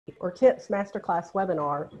or TIPS Masterclass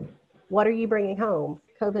webinar, What Are You Bringing Home?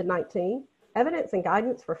 COVID-19, Evidence and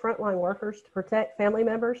Guidance for Frontline Workers to Protect Family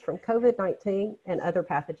Members from COVID-19 and Other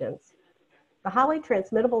Pathogens. The highly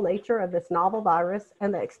transmittable nature of this novel virus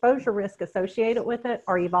and the exposure risk associated with it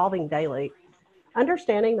are evolving daily.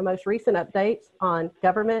 Understanding the most recent updates on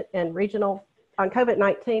government and regional, on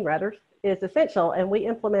COVID-19 rather, is essential, and we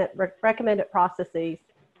implement recommended processes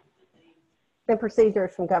and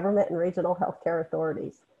procedures from government and regional healthcare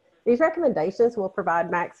authorities. These recommendations will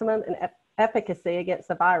provide maximum and efficacy against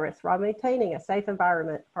the virus while maintaining a safe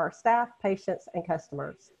environment for our staff, patients, and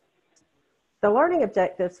customers. The learning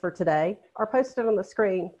objectives for today are posted on the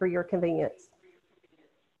screen for your convenience.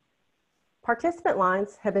 Participant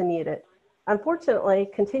lines have been muted. Unfortunately,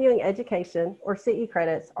 continuing education or CE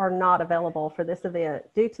credits are not available for this event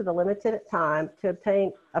due to the limited time to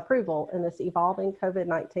obtain approval in this evolving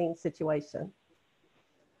COVID-19 situation.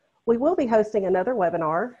 We will be hosting another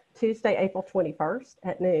webinar Tuesday, April 21st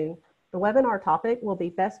at noon. The webinar topic will be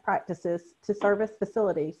best practices to service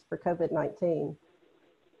facilities for COVID-19.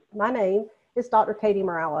 My name is Dr. Katie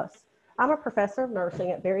Morales. I'm a professor of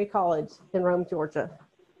nursing at Berry College in Rome, Georgia.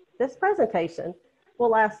 This presentation will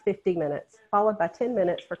last 50 minutes, followed by 10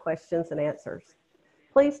 minutes for questions and answers.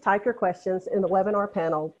 Please type your questions in the webinar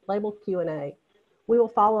panel labeled Q&A. We will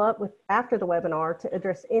follow up after the webinar to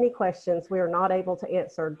address any questions we are not able to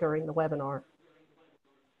answer during the webinar.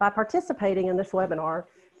 By participating in this webinar,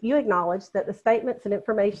 you acknowledge that the statements and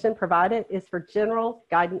information provided is for general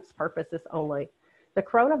guidance purposes only. The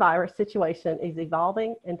coronavirus situation is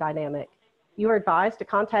evolving and dynamic. You are advised to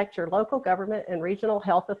contact your local government and regional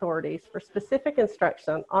health authorities for specific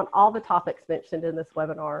instruction on all the topics mentioned in this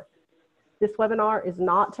webinar. This webinar is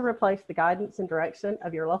not to replace the guidance and direction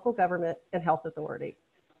of your local government and health authority.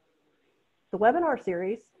 The webinar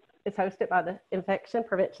series is hosted by the Infection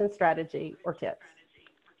Prevention Strategy, or TIPS.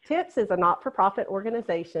 TIPS is a not-for-profit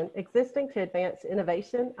organization existing to advance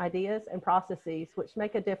innovation, ideas, and processes which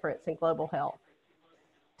make a difference in global health.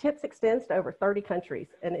 TIPS extends to over 30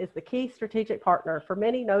 countries and is the key strategic partner for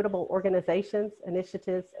many notable organizations,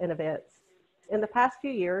 initiatives, and events. In the past few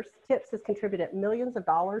years, TIPS has contributed millions of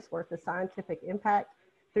dollars worth of scientific impact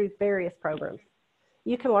through various programs.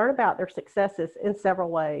 You can learn about their successes in several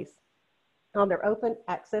ways. On their open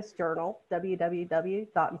access journal,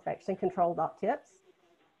 www.infectioncontrol.tips,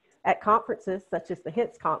 at conferences such as the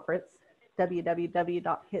HITS conference,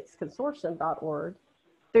 www.hitsconsortium.org,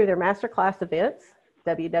 through their masterclass events,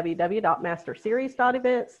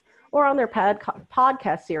 www.masterseries.events, or on their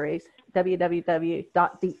podcast series,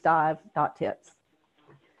 www.deepdive.tips.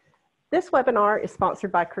 This webinar is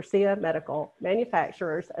sponsored by Cursia Medical,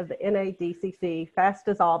 manufacturers of the NADCC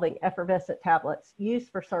fast-dissolving effervescent tablets used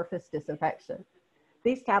for surface disinfection.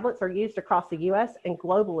 These tablets are used across the US and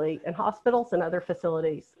globally in hospitals and other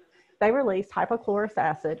facilities. They release hypochlorous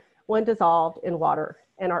acid when dissolved in water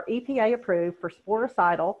and are EPA approved for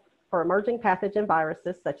sporicidal for emerging pathogen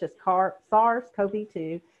viruses such as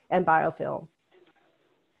SARS-CoV-2 and biofilm.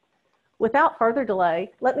 Without further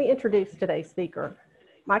delay, let me introduce today's speaker.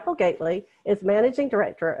 Michael Gately is Managing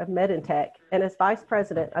Director of Medintech and is Vice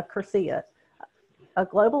President of Cursia, a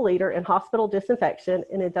global leader in hospital disinfection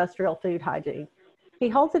and industrial food hygiene. He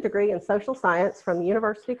holds a degree in social science from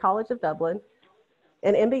University College of Dublin,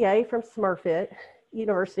 an MBA from Smurfit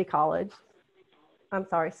University College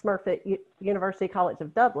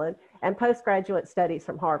of Dublin, and postgraduate studies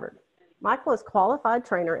from Harvard. Michael is qualified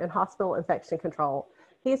trainer in hospital infection control.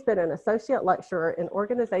 He's been an associate lecturer in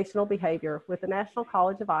organizational behavior with the National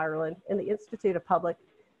College of Ireland and the Institute of Public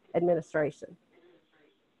Administration.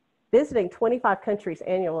 Visiting 25 countries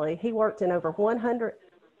annually, he worked in over 100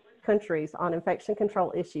 countries on infection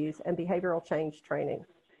control issues and behavioral change training.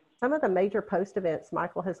 Some of the major post-events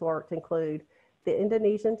Michael has worked include the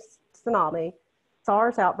Indonesian tsunami,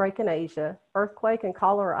 SARS outbreak in Asia, earthquake and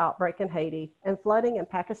cholera outbreak in Haiti, and flooding in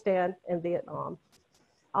Pakistan and Vietnam.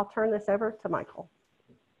 I'll turn this over to Michael.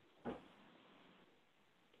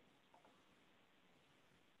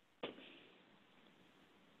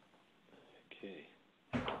 Okay.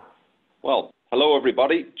 Well, hello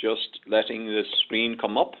everybody. Just letting the screen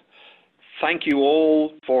come up. Thank you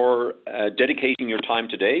all for dedicating your time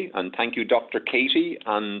today, and thank you Dr. Katie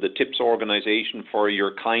and the TIPS organization for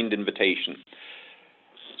your kind invitation.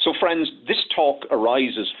 So friends, this talk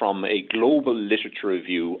arises from a global literature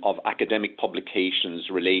review of academic publications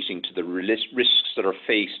relating to the risks that are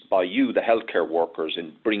faced by you, the healthcare workers,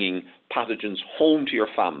 in bringing pathogens home to your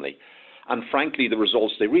family. And frankly, the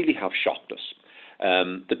results, they really have shocked us.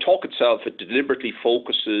 The talk itself, it deliberately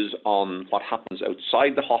focuses on what happens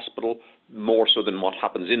outside the hospital, more so than what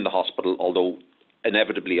happens in the hospital, although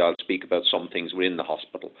inevitably I'll speak about some things within the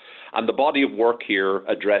hospital. And the body of work here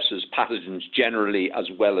addresses pathogens generally as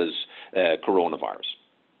well as coronavirus.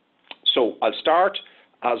 So I'll start,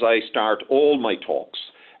 as I start all my talks,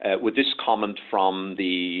 with this comment from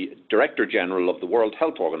the Director General of the World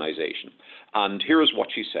Health Organization. And here's what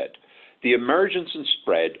she said. The emergence and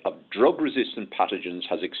spread of drug-resistant pathogens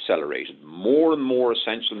has accelerated. More and more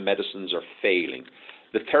essential medicines are failing.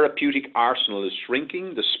 The therapeutic arsenal is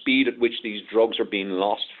shrinking. The speed at which these drugs are being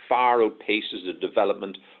lost far outpaces the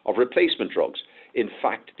development of replacement drugs. In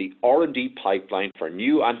fact, the R&D pipeline for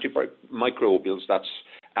new antimicrobials, that's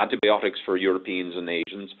antibiotics for Europeans and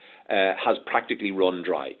Asians, has practically run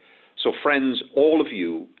dry. So friends, all of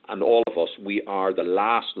you and all of us, we are the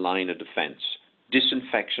last line of defense.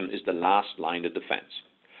 Disinfection is the last line of defense.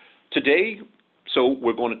 Today, so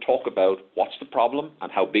we're going to talk about what's the problem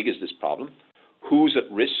and how big is this problem, who's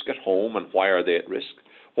at risk at home and why are they at risk,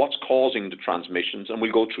 what's causing the transmissions, and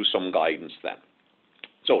we'll go through some guidance then.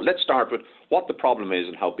 So let's start with what the problem is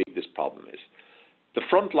and how big this problem is. The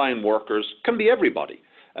frontline workers can be everybody.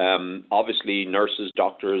 Obviously nurses,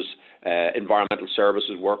 doctors, environmental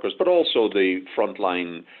services workers, but also the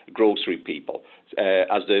frontline grocery people.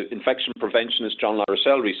 As the infection preventionist John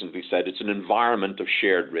Larissell recently said, it's an environment of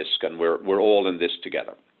shared risk, and we're all in this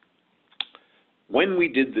together. When we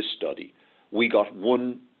did this study, we got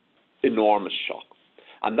one enormous shock,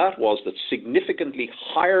 and that was that significantly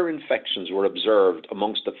higher infections were observed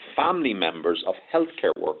amongst the family members of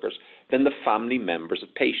healthcare workers than the family members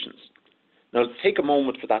of patients. Now, take a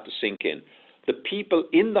moment for that to sink in. The people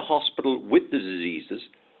in the hospital with the diseases,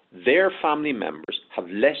 their family members have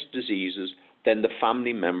less diseases than the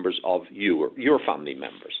family members of your family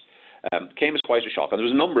members. Came as quite a shock, and there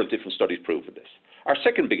was a number of different studies proving this. Our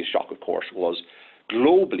second biggest shock, of course, was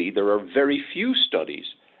globally there are very few studies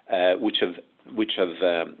which have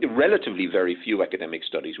relatively very few academic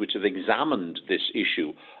studies which have examined this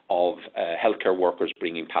issue of healthcare workers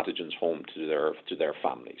bringing pathogens home to their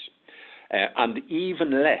families. And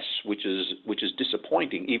even less, which is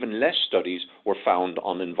disappointing, even less studies were found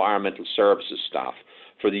on environmental services staff.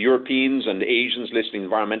 For the Europeans and Asians listening,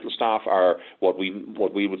 environmental staff are what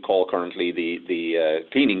we would call currently the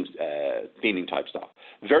cleaning type staff.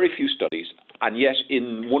 Very few studies, and yet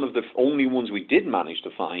in one of the only ones we did manage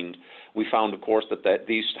to find, we found, of course, that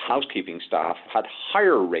these housekeeping staff had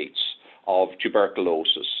higher rates of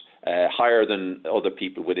tuberculosis, higher than other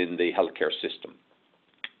people within the healthcare system.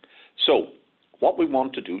 So what we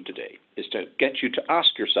want to do today is to get you to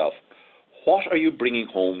ask yourself, what are you bringing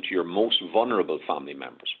home to your most vulnerable family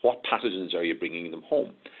members? What pathogens are you bringing them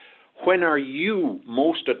home? When are you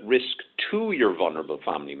most at risk to your vulnerable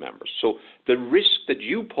family members? So the risk that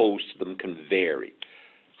you pose to them can vary.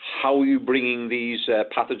 How are you bringing these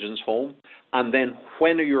pathogens home? And then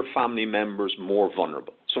when are your family members more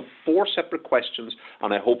vulnerable? So 4 separate questions,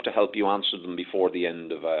 and I hope to help you answer them before the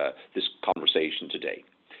end of this conversation today.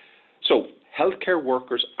 So healthcare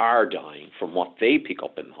workers are dying from what they pick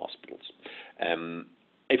up in hospitals.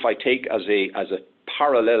 If I take as a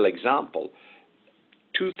parallel example,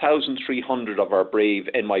 2,300 of our brave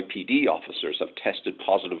NYPD officers have tested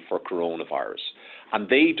positive for coronavirus, and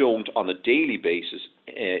they don't on a daily basis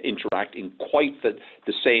interact in quite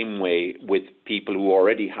the same way with people who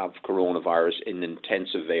already have coronavirus in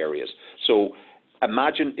intensive areas. So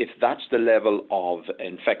imagine if that's the level of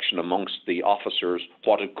infection amongst the officers,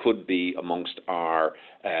 what it could be amongst our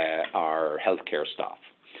healthcare staff.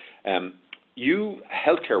 You,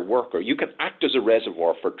 healthcare worker, you can act as a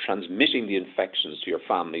reservoir for transmitting the infections to your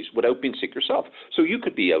families without being sick yourself. So you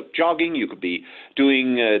could be out jogging, you could be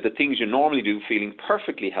doing the things you normally do, feeling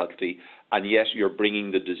perfectly healthy, and yet you're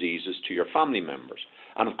bringing the diseases to your family members.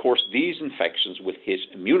 And of course, these infections will hit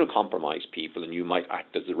immunocompromised people, and you might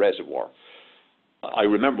act as the reservoir. I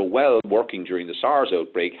remember well working during the SARS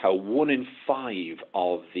outbreak how 1 in 5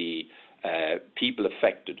 of the people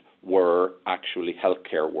affected were actually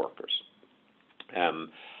healthcare workers.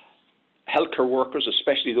 Healthcare workers,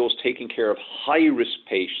 especially those taking care of high-risk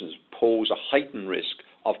patients, pose a heightened risk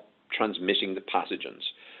of transmitting the pathogens.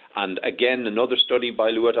 And again, another study by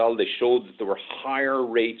Liu et al., they showed that there were higher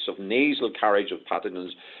rates of nasal carriage of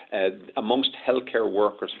pathogens amongst healthcare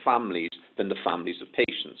workers' families than the families of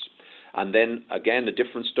patients. And then again, a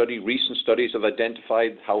different study, recent studies have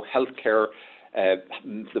identified how healthcare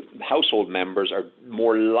the household members are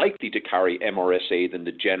more likely to carry MRSA than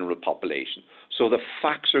the general population. So the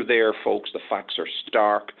facts are there, folks. The facts are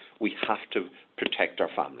stark. We have to protect our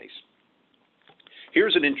families.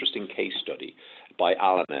 Here's an interesting case study by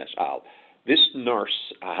Alan et al. This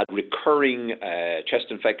nurse had recurring chest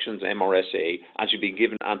infections, MRSA, and she'd been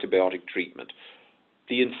given antibiotic treatment.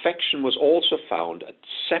 the infection was also found at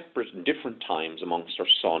separate and different times amongst her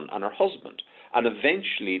son and her husband. And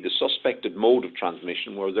eventually the suspected mode of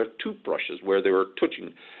transmission were their toothbrushes, where they were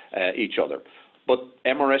touching each other. But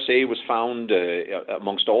MRSA was found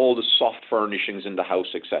amongst all the soft furnishings in the house,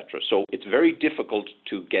 etc. So it's very difficult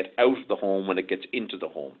to get out of the home when it gets into the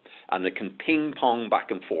home. And it can ping pong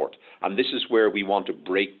back and forth. And this is where we want to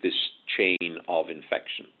break this chain of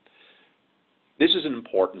infection. This is an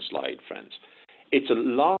important slide, friends. It's a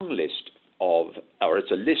long list of, or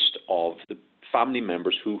it's a list of the family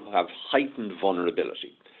members who have heightened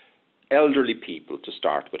vulnerability. Elderly people to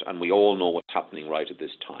start with, and we all know what's happening right at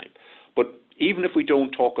this time. But even if we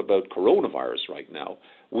don't talk about coronavirus right now,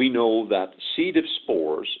 we know that C. diff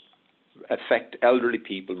spores affect elderly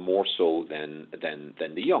people more so than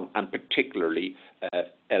the young, and particularly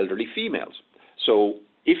elderly females. So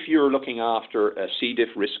if you're looking after a C. diff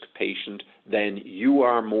risk patient, then you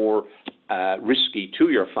are more risky to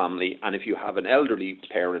your family, and if you have an elderly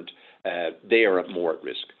parent, they are more at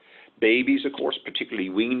risk. Babies, of course, particularly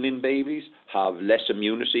weanling babies, have less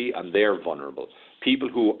immunity and they're vulnerable. People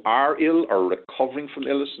who are ill or recovering from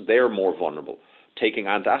illness, they're more vulnerable. Taking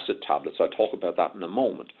antacid tablets, I'll talk about that in a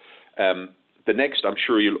moment. The next, I'm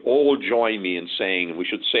sure you'll all join me in saying, and we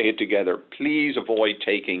should say it together, please avoid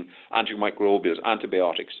taking antimicrobials,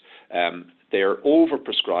 antibiotics. They're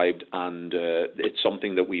overprescribed, and it's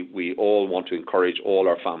something that we all want to encourage all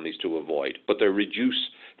our families to avoid. But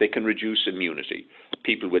they can reduce immunity.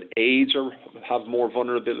 People with AIDS have more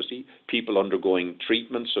vulnerability. People undergoing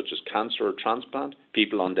treatments such as cancer or transplant.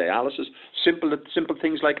 People on dialysis. Simple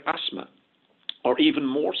things like asthma. Or even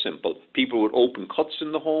more simple, people with open cuts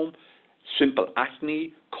in the home, simple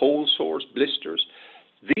acne, cold sores, blisters.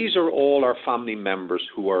 These are all our family members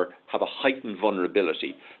who have a heightened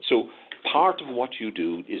vulnerability. So part of what you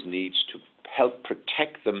do needs to help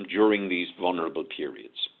protect them during these vulnerable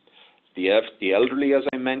periods. The elderly, as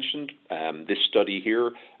I mentioned, this study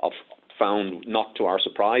here found, not to our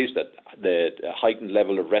surprise, that the heightened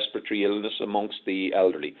level of respiratory illness amongst the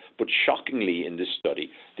elderly. But shockingly in this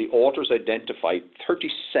study, the authors identified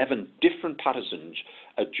 37 different pathogens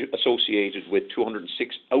associated with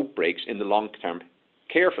 206 outbreaks in the long-term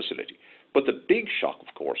care facility. But the big shock,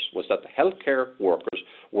 of course, was that the healthcare workers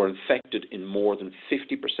were infected in more than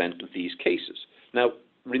 50% of these cases. Now,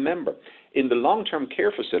 remember, in the long-term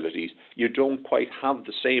care facilities, you don't quite have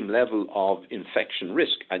the same level of infection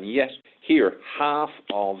risk, and yet here, half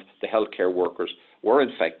of the healthcare workers were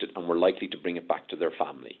infected and were likely to bring it back to their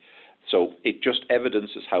family. So it just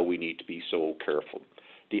evidences how we need to be so careful.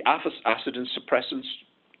 The acid suppressants,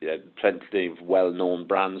 plenty of well-known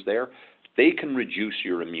brands there, they can reduce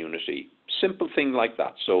your immunity. Simple thing like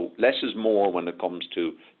that. So less is more when it comes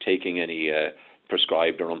to taking any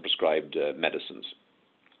prescribed or unprescribed medicines.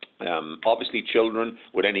 Obviously, children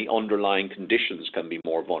with any underlying conditions can be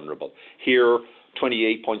more vulnerable. Here,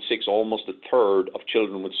 28.6, almost a third of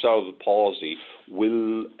children with cerebral palsy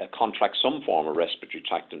will contract some form of respiratory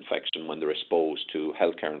tract infection when they're exposed to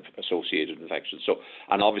healthcare-associated infections. So,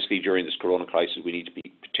 and obviously, during this corona crisis, we need to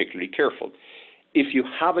be particularly careful. If you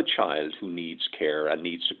have a child who needs care and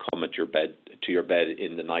needs to come to your bed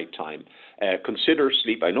in the night time, consider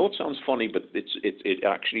sleep. I know it sounds funny, but it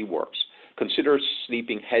actually works. Consider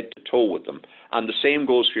sleeping head to toe with them, and the same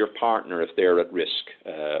goes for your partner if they're at risk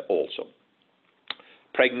also.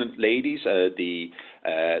 Pregnant ladies, the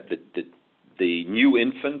new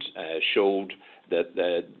infant showed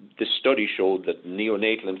that this study showed that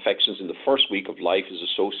neonatal infections in the first week of life is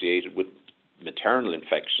associated with maternal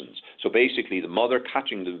infections. So basically, the mother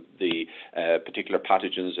catching the particular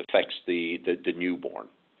pathogens affects the newborn.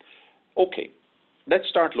 Okay. Let's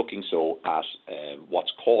start looking at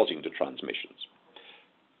what's causing the transmissions.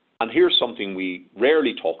 And here's something we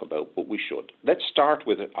rarely talk about, but we should. Let's start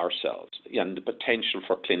with it ourselves and the potential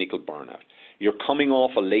for clinical burnout. You're coming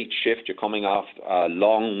off a late shift, you're coming off a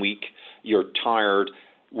long week, you're tired.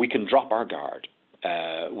 We can drop our guard.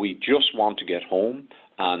 We just want to get home,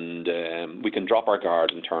 and we can drop our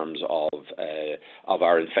guard in terms of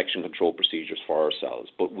our infection control procedures for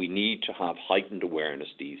ourselves. But we need to have heightened awareness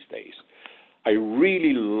these days. I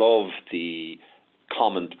really love the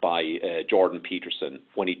comment by Jordan Peterson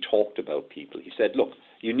when he talked about people. He said, look,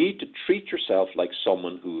 you need to treat yourself like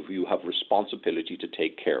someone who you have responsibility to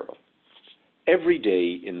take care of. Every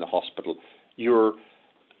day in the hospital, you're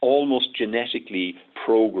almost genetically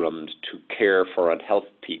programmed to care for and help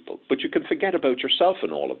people, but you can forget about yourself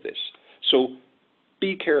in all of this. So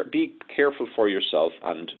be careful for yourself,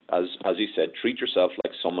 and as he said, treat yourself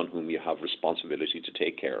like someone whom you have responsibility to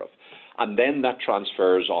take care of. And then that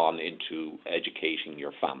transfers on into educating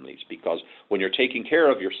your families, because when you're taking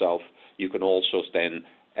care of yourself, you can also then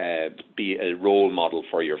be a role model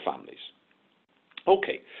for your families.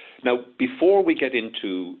 Okay, now before we get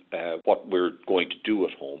into what we're going to do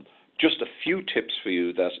at home, just a few tips for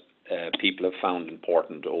you that people have found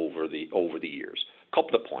important over the years. A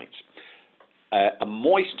couple of points. A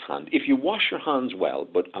moist hand, if you wash your hands well,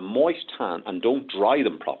 but a moist hand and don't dry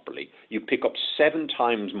them properly, you pick up 7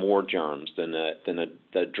 times more germs than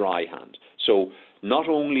a dry hand. So not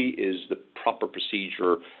only is the proper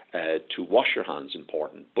procedure to wash your hands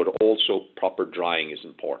important, but also proper drying is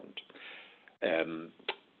important.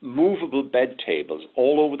 Movable bed tables.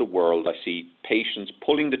 All over the world, I see patients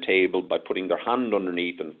pulling the table by putting their hand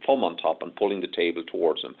underneath and thumb on top and pulling the table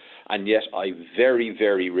towards them. And yet I very,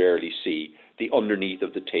 very rarely see the underneath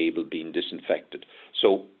of the table being disinfected.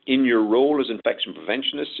 So in your role as infection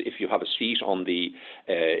preventionists, if you have a seat on the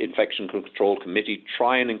infection control committee,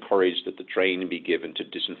 try and encourage that the training be given to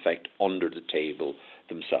disinfect under the table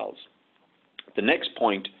themselves. The next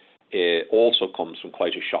point also comes from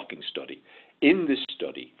quite a shocking study. In this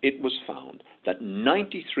study, it was found that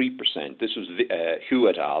 93%, this was Hu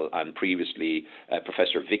et al. And previously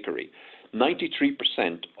Professor Vickery,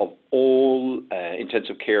 93% of all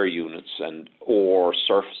intensive care units or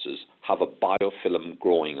surfaces have a biofilm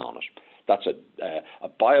growing on it. That's a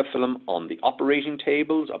biofilm on the operating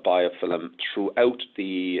tables, a biofilm throughout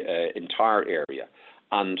the entire area.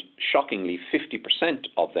 And shockingly, 50%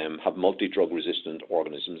 of them have multi-drug resistant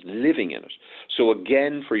organisms living in it. So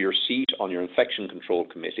again, for your seat on your infection control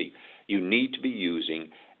committee, you need to be using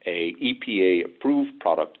a EPA approved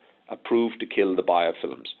product approved to kill the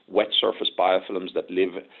biofilms, wet surface biofilms that live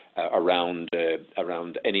around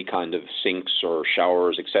any kind of sinks or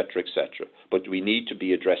showers, etc., etc. But we need to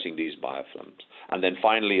be addressing these biofilms. And then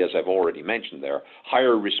finally, as I've already mentioned there,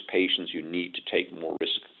 higher risk patients, you need to take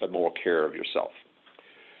more care of yourself.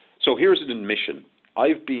 So here's an admission.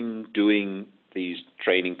 I've been doing these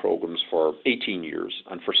training programs for 18 years,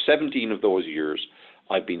 and for 17 of those years,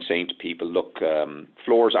 I've been saying to people, look,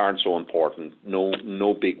 floors aren't so important,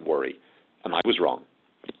 no big worry. And I was wrong.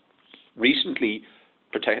 Recently,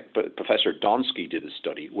 Professor Donsky did a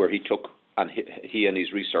study where he and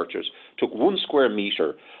his researchers took 1 square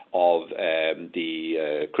meter of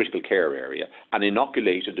the critical care area and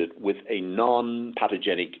inoculated it with a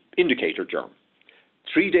non-pathogenic indicator germ.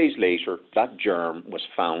 3 days later, that germ was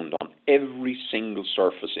found on every single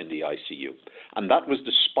surface in the ICU. And that was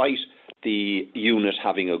despite the unit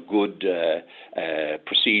having a good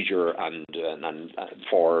procedure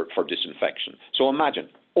for disinfection. So imagine,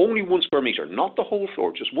 only 1 square meter, not the whole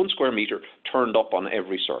floor, just 1 square meter turned up on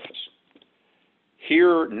every surface.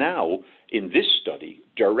 Here now, in this study,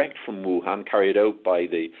 direct from Wuhan, carried out by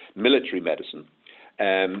the military medicine,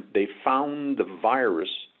 they found the virus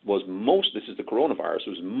was this is the coronavirus,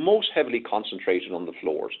 was most heavily concentrated on the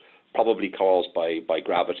floors, probably caused by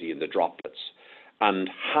gravity in the droplets. And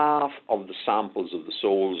half of the samples of the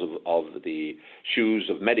soles of the shoes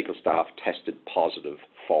of medical staff tested positive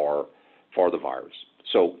for the virus.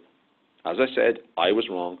 So, as I said, I was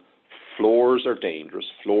wrong. Floors are dangerous.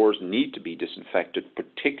 Floors need to be disinfected,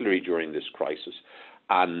 particularly during this crisis.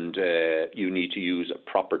 And you need to use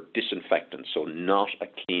a proper disinfectant, so not a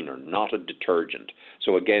cleaner, not a detergent.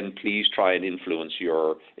 So again, please try and influence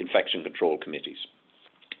your infection control committees.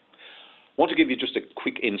 I want to give you just a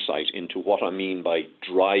quick insight into what I mean by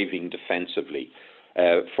driving defensively.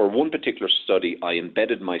 For one particular study, I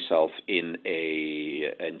embedded myself in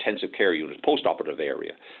an intensive care unit, post-operative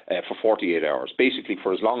area, for 48 hours. Basically,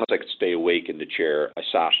 for as long as I could stay awake in the chair, I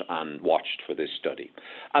sat and watched for this study.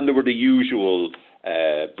 And there were the usual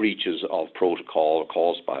breaches of protocol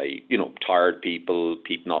caused by, tired people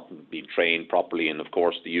not being trained properly, and of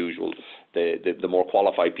course the usual. The more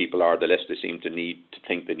qualified people are, the less they seem to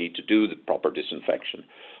think they need to do the proper disinfection.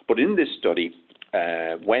 But in this study,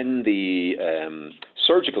 when the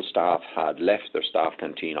surgical staff had left their staff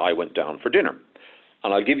canteen, I went down for dinner.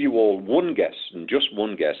 And I'll give you all one guess, and just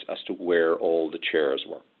one guess, as to where all the chairs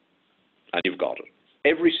were. And you've got it.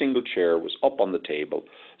 Every single chair was up on the table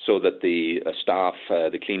so that the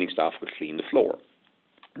cleaning staff could clean the floor.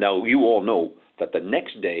 Now, you all know that the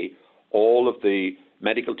next day, all of the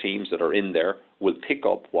medical teams that are in there will pick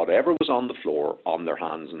up whatever was on the floor on their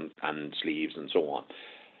hands and sleeves and so on.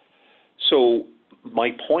 So my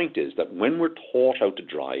point is that when we're taught how to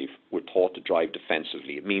drive, we're taught to drive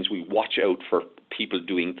defensively. It means we watch out for people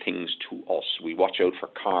doing things to us. We watch out for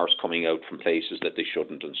cars coming out from places that they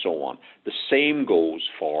shouldn't and so on. The same goes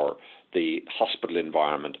for the hospital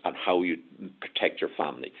environment and how you protect your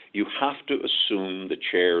family. You have to assume the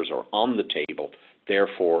chairs are on the table.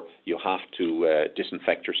 Therefore, you have to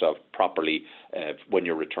disinfect yourself properly when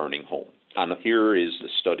you're returning home. And here is the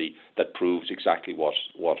study that proves exactly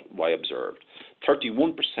what I observed.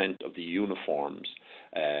 31% of the uniforms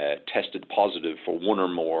tested positive for one or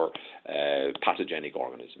more pathogenic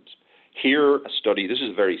organisms. Here, a study, this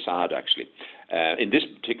is very sad actually. In this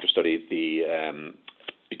particular study,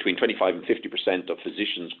 between 25 and 50% of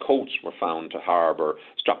physicians' coats were found to harbour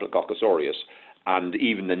Staphylococcus aureus, and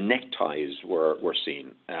even the neckties were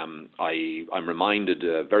seen. I'm reminded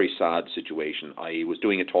a very sad situation. I was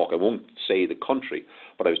doing a talk, I won't say the country,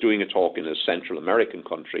 but I was doing a talk in a Central American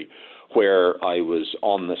country where I was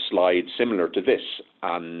on the slide similar to this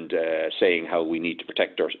and saying how we need to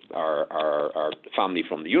protect our family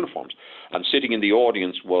from the uniforms. And sitting in the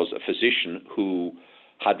audience was a physician who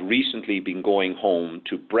had recently been going home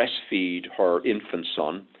to breastfeed her infant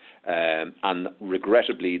son, and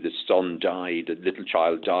regrettably the son died, the little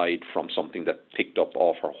child died from something that picked up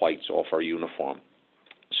off her whites off her uniform.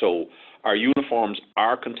 So our uniforms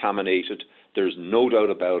are contaminated, there's no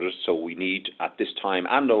doubt about it, so we need at this time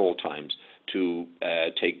and at all times to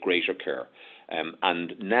take greater care.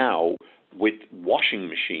 And now with washing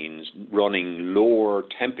machines running lower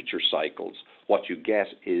temperature cycles, what you get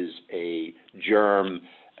is a germ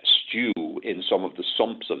stew in some of the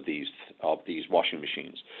sumps of these washing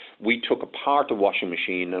machines. We took apart the washing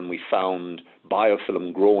machine and we found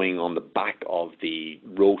biofilm growing on the back of the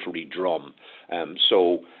rotary drum.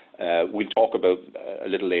 We'll talk about a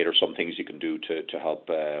little later some things you can do to help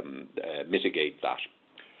mitigate that.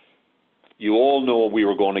 You all know we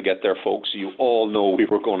were going to get there, folks. You all know we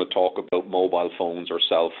were going to talk about mobile phones or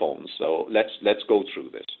cell phones. So let's go through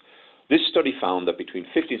this. This study found that between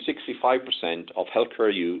 50 and 65% of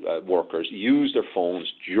healthcare workers use their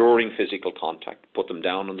phones during physical contact, put them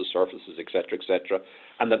down on the surfaces, etc.,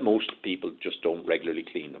 and that most people just don't regularly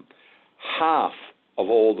clean them. Half of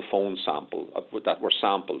all the phone samples that were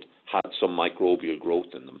sampled had some microbial growth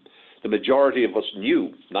in them. The majority of us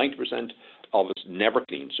knew, 90% of us never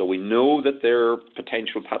cleaned, so we know that there are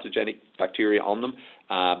potential pathogenic bacteria on them,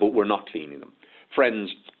 but we're not cleaning them. Friends,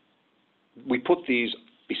 we put these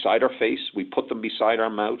beside our face, we put them beside our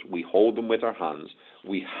mouth, we hold them with our hands.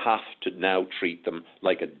 We have to now treat them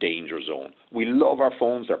like a danger zone. We love our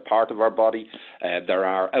phones, they're part of our body, they're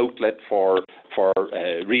our outlet for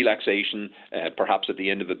relaxation, perhaps at the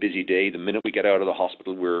end of a busy day. The minute we get out of the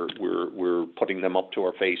hospital, we're putting them up to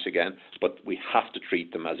our face again, but we have to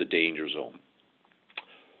treat them as a danger zone.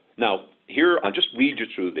 Now, here, I'll just read you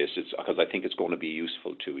through this because I think it's going to be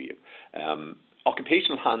useful to you.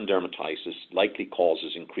 Occupational hand dermatitis likely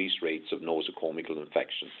causes increased rates of nosocomial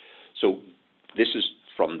infection. So this is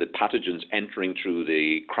from the pathogens entering through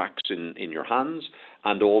the cracks in your hands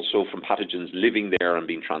and also from pathogens living there and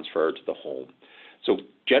being transferred to the home. So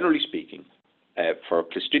generally speaking, for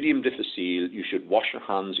Clostridium difficile, you should wash your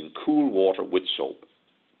hands in cool water with soap,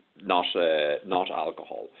 not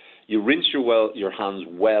alcohol. You rinse your hands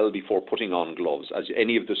well before putting on gloves, as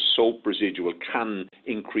any of the soap residual can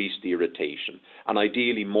increase the irritation. And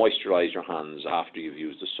ideally, moisturize your hands after you've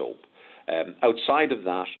used the soap. Outside of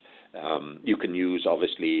that, you can use,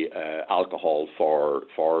 obviously, alcohol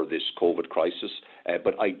for this COVID crisis,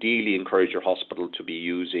 but ideally encourage your hospital to be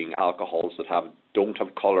using alcohols that don't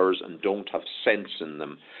have colours and don't have scents in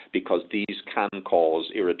them, because these can cause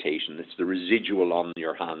irritation. It's the residual on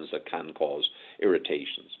your hands that can cause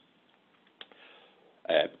irritations.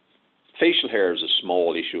 Facial hair is a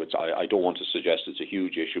small issue. I don't want to suggest it's a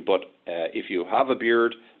huge issue, but if you have a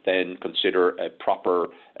beard, then consider a proper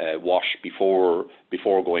wash before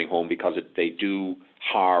going home, because they do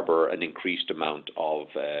harbour an increased amount of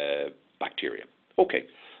bacteria. Okay,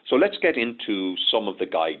 so let's get into some of the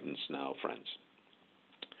guidance now,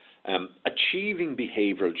 friends. Achieving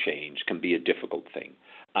behavioural change can be a difficult thing,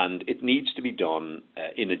 and it needs to be done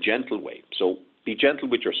in a gentle way. So be gentle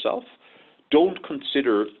with yourself. Don't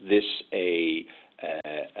consider this a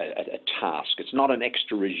task. It's not an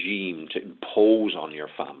extra regime to impose on your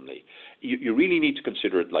family. You really need to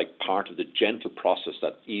consider it like part of the gentle process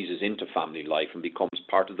that eases into family life and becomes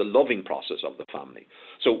part of the loving process of the family.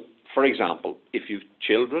 So, for example, if you've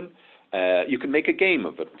children, you can make a game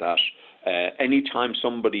of it that anytime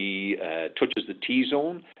somebody touches the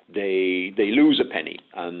T-zone, they lose a penny,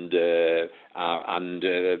 and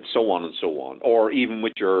so on and so on. Or even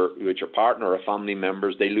with your partner or family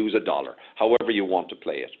members, they lose $1. However you want to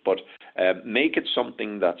play it, but make it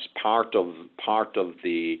something that's part of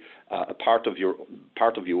you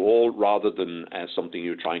all, rather than something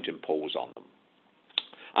you're trying to impose on them.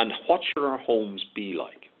 And what should our homes be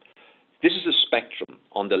like? This is a spectrum.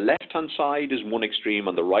 On the left-hand side is one extreme,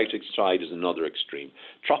 on the right side is another extreme.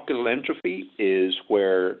 Tropical entropy is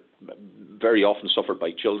where very often suffered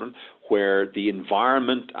by children, where the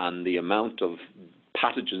environment and the amount of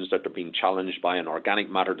pathogens that they're being challenged by and organic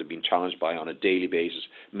matter they're being challenged by on a daily basis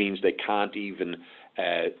means they can't even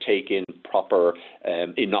take in proper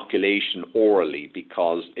inoculation orally,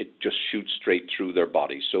 because it just shoots straight through their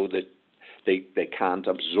body, so that they can't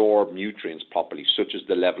absorb nutrients properly, such as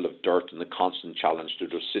the level of dirt and the constant challenge to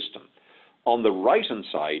their system. On the right-hand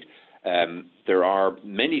side, there are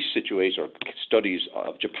many situations or studies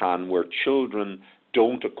of Japan where children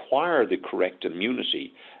don't acquire the correct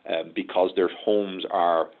immunity because their homes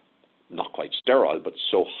are not quite sterile, but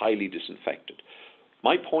so highly disinfected.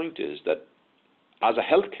 My point is that as a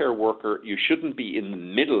healthcare worker, you shouldn't be in the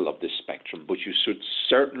middle of this spectrum, but you should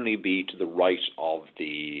certainly be to the right of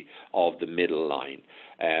the middle line.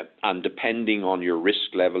 And depending on your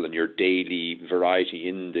risk level and your daily variety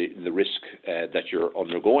in the risk that you're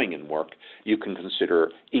undergoing in work, you can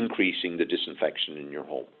consider increasing the disinfection in your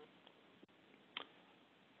home.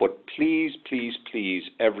 But please, please, please,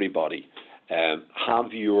 everybody,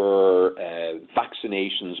 have your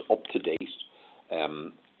vaccinations up to date.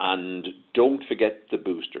 And don't forget the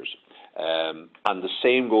boosters. And the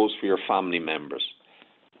same goes for your family members.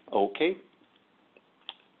 Okay?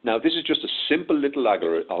 Now, this is just a simple little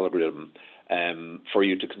algorithm for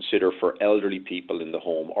you to consider for elderly people in the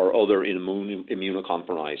home or other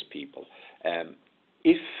immunocompromised people.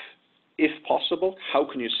 If possible, how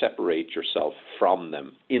can you separate yourself from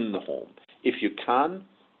them in the home? If you can,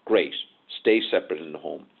 great, stay separate in the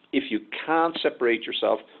home. If you can't separate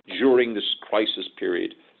yourself during this crisis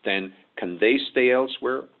period, then can they stay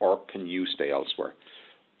elsewhere or can you stay elsewhere?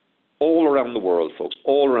 All around the world, folks,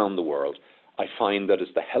 all around the world, I find that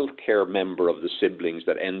it's the healthcare member of the siblings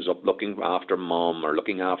that ends up looking after mom or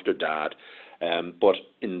looking after dad. But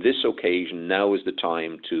in this occasion, now is the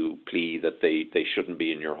time to plead that they shouldn't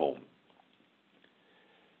be in your home.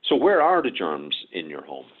 So where are the germs in your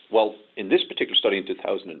home? Well, in this particular study in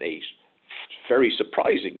 2008, very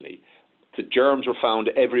surprisingly, the germs were found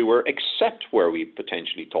everywhere except where we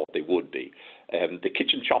potentially thought they would be. The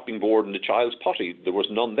kitchen chopping board and the child's potty, there was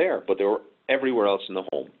none there, but they were everywhere else in the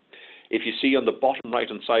home. If you see on the bottom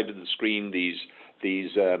right-hand side of the screen these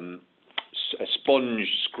sponge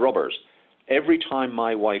scrubbers, every time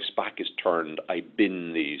my wife's back is turned, I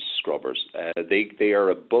bin these scrubbers. They are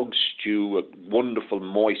a bug stew, a wonderful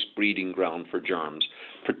moist breeding ground for germs,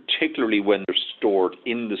 particularly when they're stored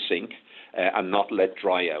in the sink and not let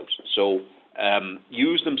dry out. So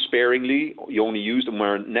use them sparingly. You only use them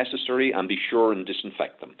where necessary, and be sure and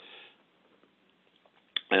disinfect them.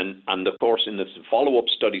 And of course, in the follow-up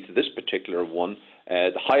study to this particular one,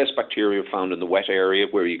 the highest bacteria are found in the wet area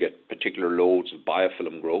where you get particular loads of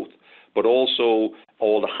biofilm growth, but also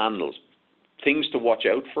all the handles. Things to watch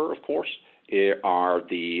out for, of course, are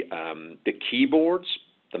the keyboards,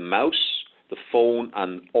 the mouse, the phone,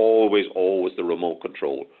 and always the remote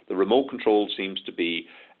control. The remote control seems to be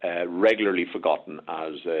regularly forgotten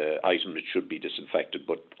as an item that should be disinfected,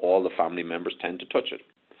 but all the family members tend to touch it.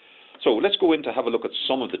 So let's go in to have a look at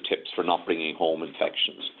some of the tips for not bringing home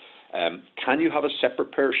infections. Can you have a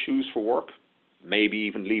separate pair of shoes for work? Maybe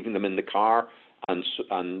even leaving them in the car and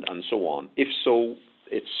so on. If so,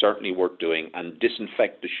 it's certainly worth doing, and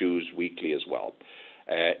disinfect the shoes weekly as well.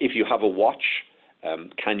 If you have a watch,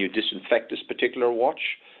 can you disinfect this particular watch,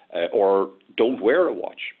 or don't wear a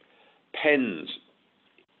watch? Pens.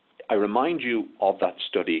 I remind you of that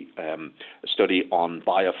study, a study on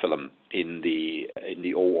biofilm in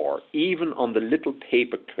the OR. Even on the little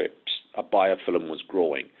paper clips, a biofilm was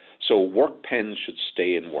growing. So work pens should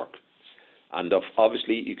stay in work. And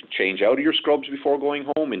obviously, you can change out of your scrubs before going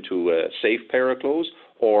home into a safe pair of clothes,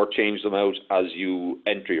 or change them out as you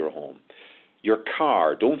enter your home. Your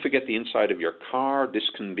car, don't forget the inside of your car. This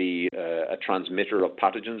can be a transmitter of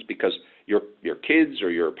pathogens, because your kids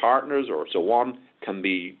or your partners or so on can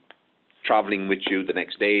be traveling with you the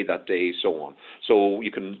next day, that day, so on. So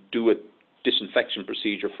you can do a disinfection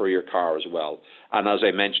procedure for your car as well. And as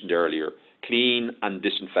I mentioned earlier, clean and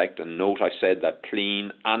disinfect, and note I said that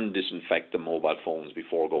clean and disinfect the mobile phones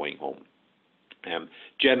before going home.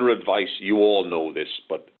 General advice, you all know this,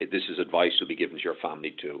 but this is advice you'll be given to your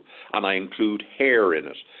family too. And I include hair in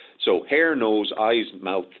it. So hair, nose, eyes,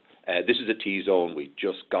 mouth, this is a T-zone. We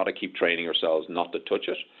just got to keep training ourselves not to touch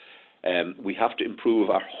it. We have to improve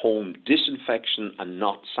our home disinfection and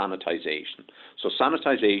not sanitization. So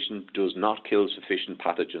sanitization does not kill sufficient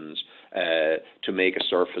pathogens to make a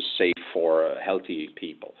surface safe for healthy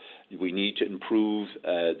people. We need to improve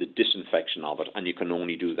the disinfection of it, and you can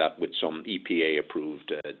only do that with some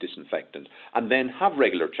EPA-approved disinfectant. And then have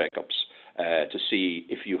regular checkups to see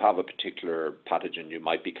if you have a particular pathogen you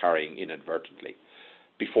might be carrying inadvertently.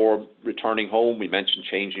 before returning home, we mentioned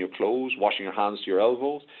changing your clothes, washing your hands to your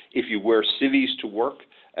elbows. If you wear civvies to work,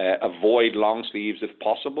 avoid long sleeves if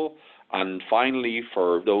possible. And finally,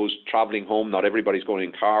 for those traveling home, not everybody's going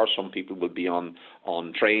in cars. Some people will be on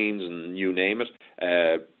trains and you name it.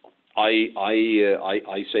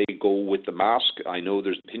 I say go with the mask. I know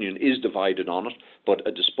there's opinion is divided on it, but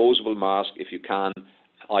a disposable mask, if you can,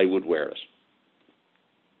 I would wear it.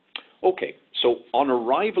 Okay, so on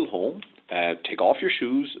arrival home, take off your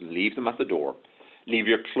shoes and leave them at the door. Leave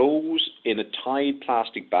your clothes in a tied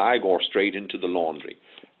plastic bag or straight into the laundry.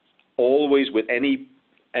 Always with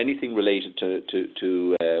anything related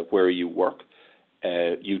to where you work.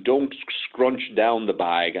 You don't scrunch down the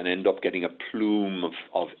bag and end up getting a plume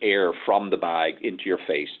of air from the bag into your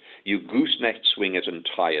face. You gooseneck swing it and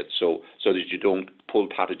tie it so that you don't pull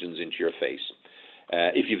pathogens into your face.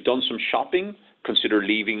 If you've done some shopping, consider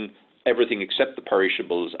leaving everything except the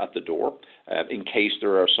perishables at the door in case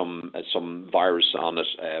there are some virus on it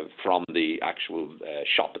from the actual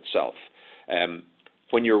shop itself.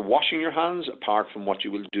 When you're washing your hands, apart from what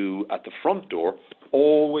you will do at the front door,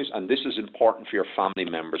 always, and this is important for your family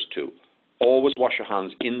members too, always wash your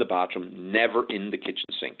hands in the bathroom, never in the kitchen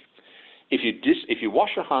sink. If you wash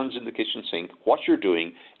your hands in the kitchen sink, what you're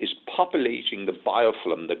doing is populating the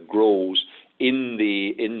biofilm that grows in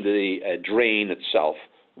the drain itself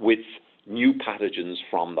with new pathogens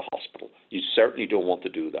from the hospital. You certainly don't want to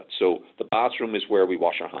do that. So the bathroom is where we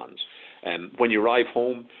wash our hands. When you arrive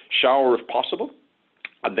home, shower if possible,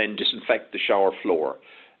 and then disinfect the shower floor.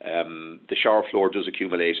 The shower floor does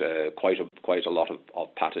accumulate quite a lot of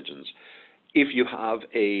pathogens. If you have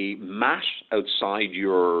a mat outside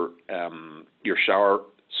your shower,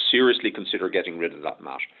 seriously consider getting rid of that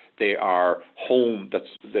mat. They are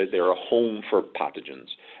they're a home for pathogens,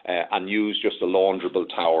 and use just a launderable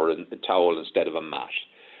towel instead of a mat.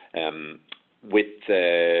 With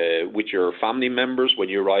your family members, when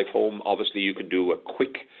you arrive home, obviously you can do a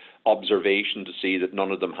quick observation to see that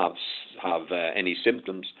none of them have any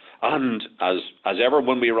symptoms. And as ever,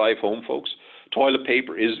 when we arrive home, folks, toilet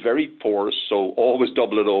paper is very porous, so always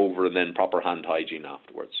double it over and then proper hand hygiene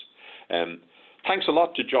afterwards. Thanks a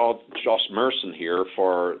lot to Josh Merson here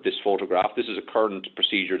for this photograph. This is a current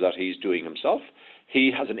procedure that he's doing himself.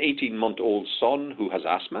 He has an 18-month-old son who has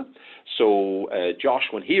asthma. So Josh,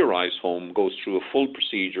 when he arrives home, goes through a full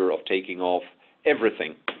procedure of taking off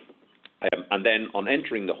everything. And then on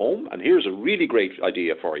entering the home, and here's a really great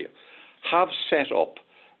idea for you, have set up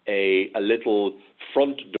a little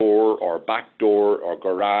front door or back door or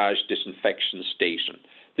garage disinfection station.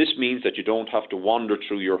 This means that you don't have to wander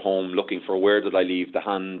through your home looking for where did I leave the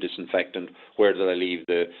hand disinfectant, where did I leave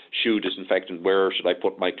the shoe disinfectant, where should I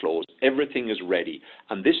put my clothes. Everything is ready.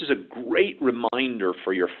 And this is a great reminder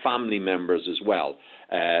for your family members as well,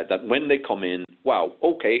 that when they come in, wow,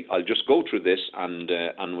 okay, I'll just go through this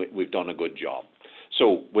and we've done a good job.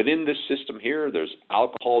 So within this system here, there's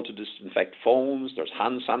alcohol to disinfect phones, there's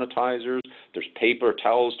hand sanitizers, there's paper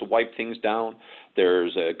towels to wipe things down,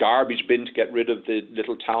 there's a garbage bin to get rid of the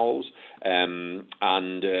little towels, and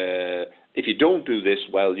if you don't do this,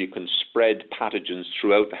 well, you can spread pathogens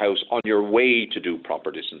throughout the house on your way to do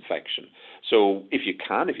proper disinfection. So if you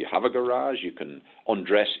have a garage, you can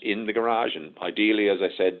undress in the garage and ideally, as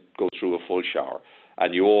I said, go through a full shower.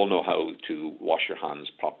 And you all know how to wash your hands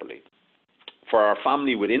properly. For our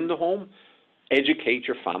family within the home, educate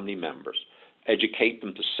your family members. Educate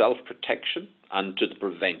them to self-protection and to the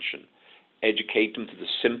prevention. Educate them to the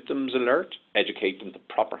symptoms alert. Educate them to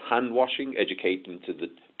proper hand washing. Educate them to the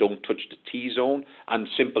don't touch the T-zone. And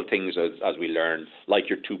simple things as we learned, like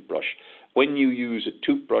your toothbrush. When you use a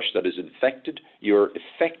toothbrush that is infected, you're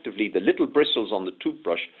effectively, the little bristles on the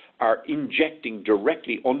toothbrush are injecting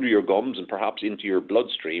directly under your gums and perhaps into your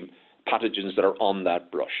bloodstream pathogens that are on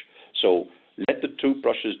that brush. So let the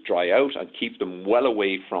toothbrushes dry out and keep them well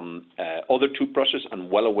away from other toothbrushes and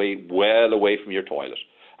well away from your toilet.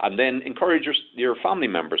 And then encourage your family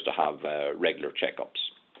members to have regular checkups.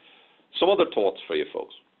 Some other thoughts for you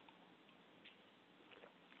folks.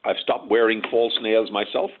 I've stopped wearing false nails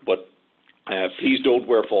myself, but please don't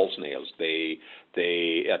wear false nails. They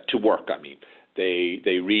to work, I mean.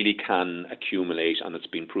 They really can accumulate, and it's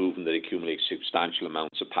been proven that they accumulate substantial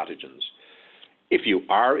amounts of pathogens. If you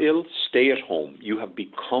are ill, stay at home. You have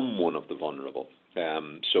become one of the vulnerable.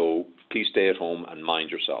 So please stay at home and mind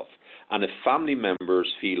yourself. And if family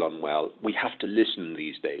members feel unwell, we have to listen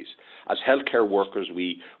these days. As healthcare workers,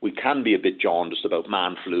 we can be a bit jaundiced about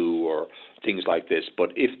man flu or things like this. But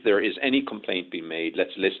if there is any complaint being made,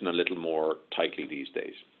 let's listen a little more tightly these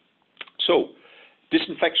days. So,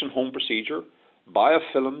 disinfection home procedure,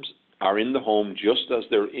 biofilms are in the home just as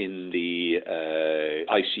they're in the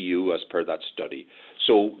ICU as per that study.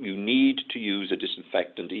 So you need to use a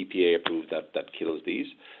disinfectant, EPA approved, that kills these.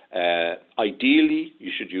 Ideally,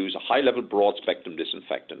 you should use a high-level broad-spectrum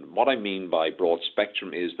disinfectant. What I mean by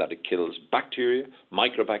broad-spectrum is that it kills bacteria,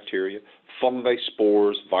 microbacteria, fungi,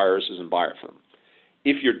 spores, viruses, and biofilm.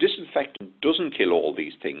 If your disinfectant doesn't kill all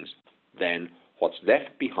these things, then what's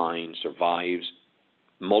left behind survives,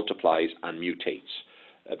 multiplies, and mutates.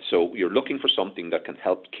 So you're looking for something that can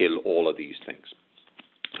help kill all of these things.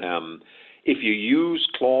 If you use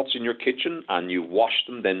cloths in your kitchen and you wash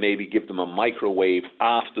them, then maybe give them a microwave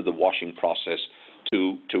after the washing process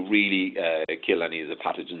to really kill any of the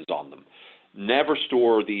pathogens on them. Never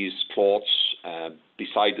store these cloths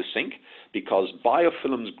beside the sink, because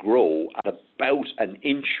biofilms grow at about an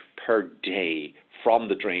inch per day from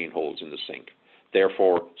the drain holes in the sink.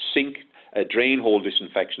 Therefore, drain hole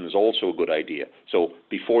disinfection is also a good idea. So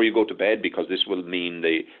before you go to bed, because this will mean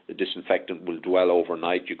the disinfectant will dwell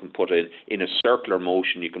overnight, you can put it in a circular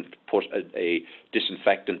motion, you can put a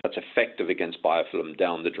disinfectant that's effective against biofilm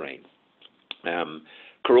down the drain.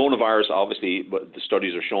 Coronavirus, obviously, the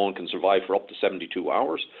studies are showing, can survive for up to 72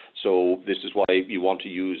 hours. So this is why you want to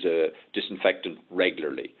use a disinfectant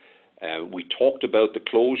regularly. We talked about the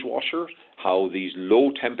clothes washer, how these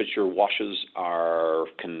low temperature washes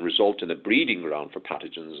can result in a breeding ground for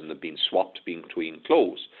pathogens and have been swapped between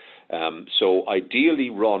clothes. So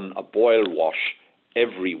ideally run a boil wash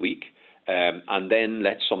every week and then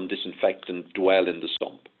let some disinfectant dwell in the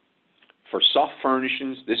sump. For soft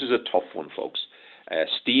furnishings, this is a tough one, folks.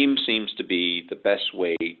 Steam seems to be the best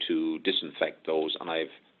way to disinfect those, and I've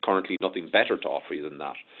currently nothing better to offer you than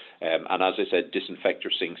that. And as I said, disinfect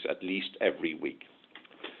your sinks at least every week.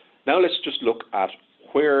 Now let's just look at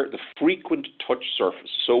where the frequent touch surface.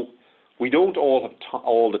 So we don't all have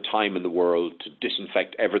all the time in the world to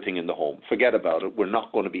disinfect everything in the home. Forget about it. We're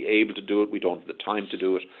not going to be able to do it. We don't have the time to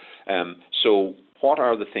do it. So what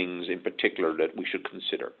are the things in particular that we should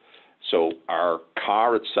consider? So our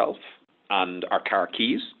car itself and our car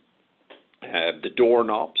keys, the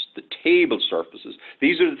doorknobs, the table surfaces.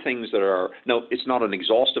 These are the things that are, now it's not an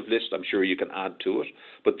exhaustive list, I'm sure you can add to it,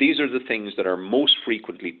 but these are the things that are most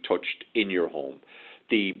frequently touched in your home.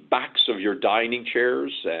 The backs of your dining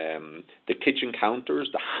chairs, the kitchen counters,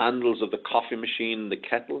 the handles of the coffee machine, the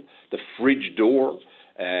kettle, the fridge door,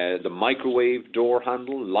 the microwave door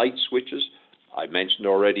handle, light switches. I mentioned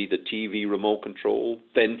already the TV remote control,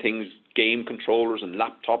 then things, game controllers and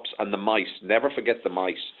laptops, and the mice. Never forget the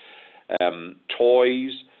mice.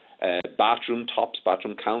 Toys, bathroom tops,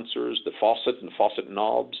 bathroom counters, the faucet and faucet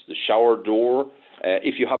knobs, the shower door.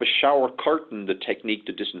 If you have a shower curtain, the technique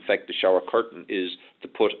to disinfect the shower curtain is to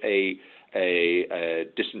put a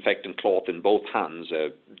disinfectant cloth in both hands,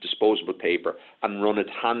 disposable paper, and run it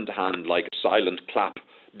hand to hand like a silent clap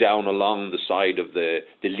down along the side of the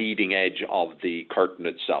leading edge of the curtain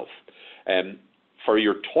itself. For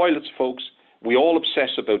your toilets, folks, we all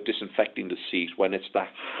obsess about disinfecting the seat when it's the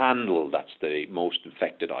handle that's the most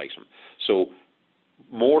infected item. So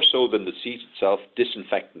more so than the seat itself,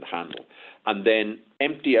 disinfect the handle. And then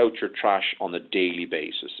empty out your trash on a daily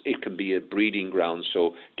basis. It can be a breeding ground,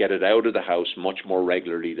 so get it out of the house much more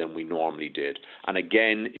regularly than we normally did. And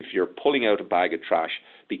again, if you're pulling out a bag of trash,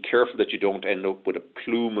 be careful that you don't end up with a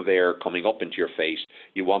plume of air coming up into your face.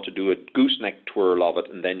 You want to do a gooseneck twirl of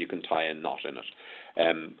it, and then you can tie a knot in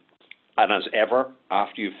it. And as ever,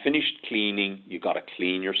 after you've finished cleaning, you've got to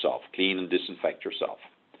clean yourself, clean and disinfect yourself.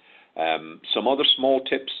 Some other small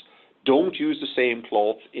tips: don't use the same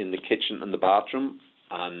cloth in the kitchen and the bathroom,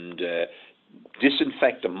 and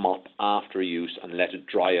disinfect a mop after use and let it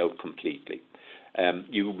dry out completely.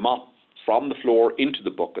 You mop from the floor into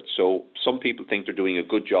the bucket, so some people think they're doing a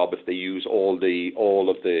good job if they use all of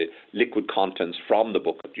the liquid contents from the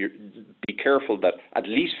bucket. Be careful that at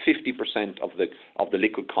least 50% of the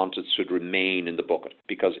liquid contents should remain in the bucket,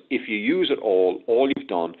 because if you use it all you've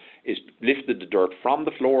done is lifted the dirt from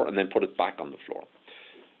the floor and then put it back on the floor.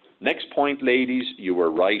 Next point, ladies, you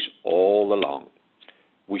were right all along.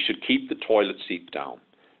 We should keep the toilet seat down,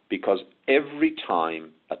 because every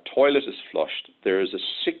time a toilet is flushed, there is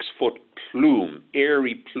a 6-foot plume,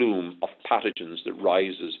 airy plume of pathogens that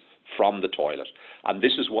rises from the toilet. And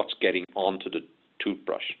this is what's getting onto the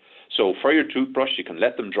toothbrush. So for your toothbrush, you can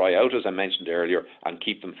let them dry out, as I mentioned earlier, and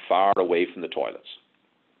keep them far away from the toilets.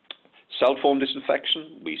 Cell phone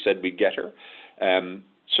disinfection, we said we'd get her.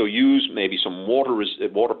 So use maybe some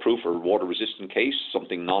waterproof or water-resistant case,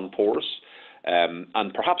 something non-porous,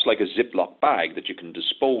 and perhaps like a Ziploc bag that you can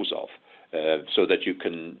dispose of, so that you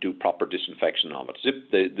can do proper disinfection of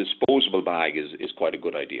it. The disposable bag is quite a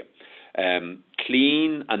good idea.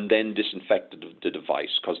 Clean and then disinfect the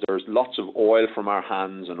device, because there's lots of oil from our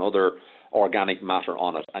hands and other organic matter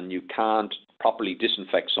on it, and you can't properly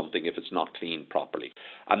disinfect something if it's not cleaned properly.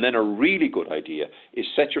 And then a really good idea is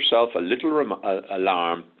set yourself a little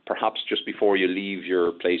alarm, perhaps just before you leave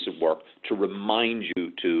your place of work, to remind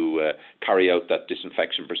you to carry out that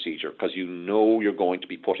disinfection procedure, because you know you're going to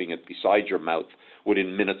be putting it beside your mouth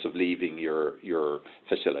within minutes of leaving your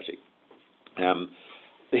facility.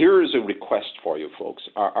 Here is a request for you folks.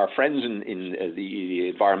 Our friends in the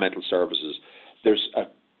environmental services, there's a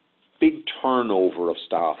big turnover of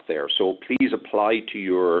staff there, so please apply to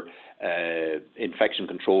your infection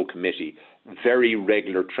control committee very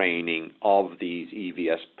regular training of these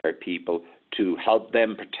EVS people to help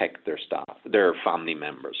them protect their staff, their family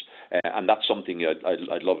members, and that's something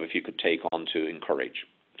I'd love if you could take on to encourage.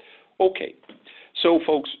 Okay, so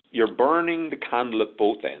folks, you're burning the candle at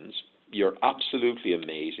both ends. You're absolutely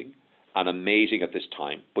amazing and amazing at this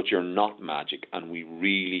time, but you're not magic, and we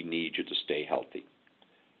really need you to stay healthy.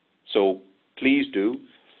 So please do.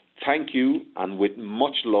 Thank you, and with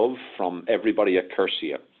much love from everybody at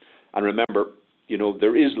Cursia. And remember, you know,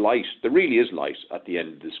 there is light, there really is light at the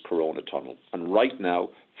end of this corona tunnel. And right now,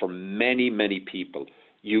 for many, many people,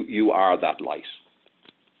 you are that light.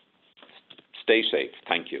 Stay safe.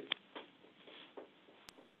 Thank you.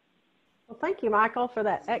 Well, thank you, Michael, for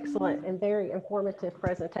that excellent and very informative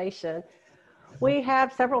presentation. We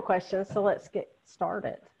have several questions, so let's get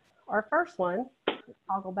started. Our first one,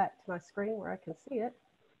 I'll go back to my screen where I can see it,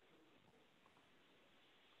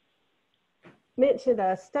 mentioned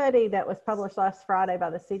a study that was published last Friday by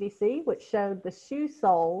the CDC, which showed the shoe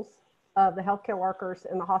soles of the healthcare workers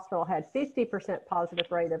in the hospital had 50% positive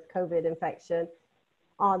rate of COVID infection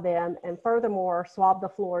on them, and furthermore swabbed the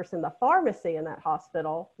floors in the pharmacy in that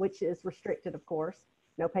hospital, which is restricted, of course,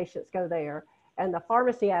 no patients go there, and the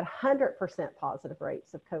pharmacy had 100% positive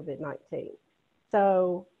rates of COVID-19.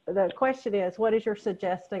 So the question is, what is your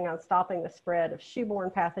suggesting on stopping the spread of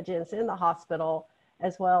shoeborne pathogens in the hospital,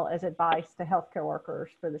 as well as advice to healthcare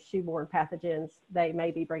workers for the shoeborne pathogens they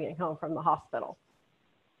may be bringing home from the hospital?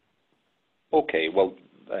 Okay, well,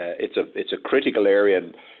 it's a critical area,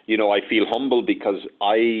 and you know, I feel humble because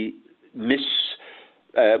I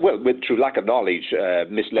through lack of knowledge,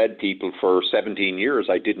 misled people for 17 years.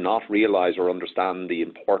 I did not realize or understand the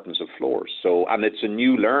importance of floors. So, and it's a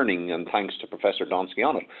new learning, and thanks to Professor Donsky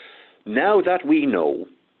on it. Now that we know,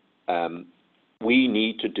 we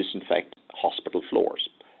need to disinfect hospital floors.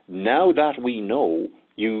 Now that we know,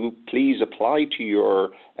 you please apply to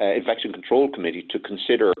your infection control committee to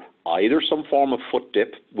consider either some form of foot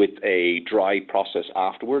dip with a dry process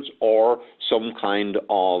afterwards, or some kind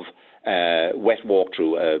of wet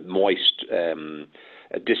walkthrough, moist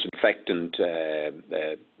disinfectant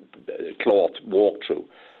cloth walkthrough.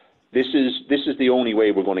 This is the only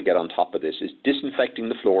way we're going to get on top of this, is disinfecting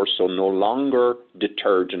the floors, so no longer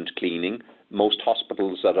detergent cleaning. Most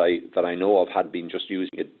hospitals that I know of had been just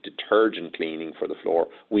using a detergent cleaning for the floor.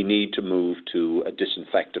 We need to move to a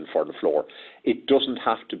disinfectant for the floor. It doesn't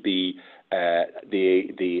have to be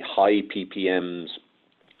the high ppms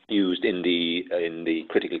used in the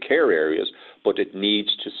critical care areas, but it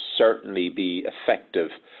needs to certainly be effective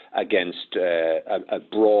against a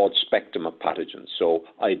broad spectrum of pathogens. So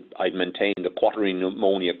I'd maintain the quaternary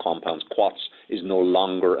pneumonia compounds, QUATS, is no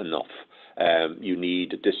longer enough. You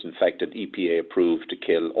need a disinfectant EPA approved to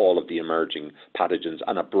kill all of the emerging pathogens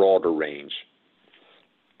and a broader range.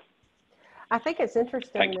 I think it's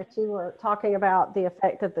interesting that you were talking about the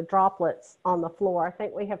effect of the droplets on the floor. I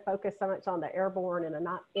think we have focused so much on the airborne and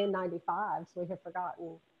N95s, we have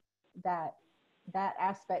forgotten that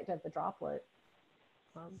aspect of the droplet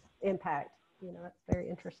impact. You know, that's very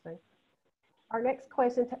interesting. Our next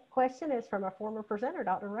question is from a former presenter,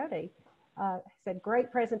 Dr. Rode. Said,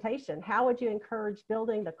 great presentation. How would you encourage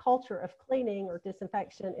building the culture of cleaning or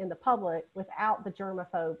disinfection in the public without the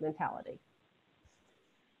germaphobe mentality?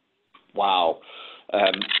 Wow.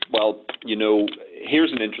 Well, you know,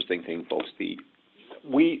 here's an interesting thing, folks.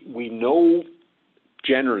 We know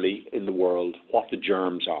generally in the world what the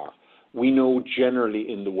germs are. We know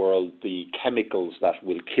generally in the world the chemicals that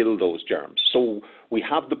will kill those germs. So we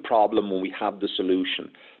have the problem and we have the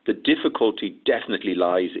solution. The difficulty definitely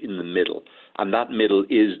lies in the middle, and that middle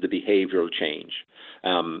is the behavioral change.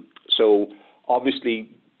 So obviously,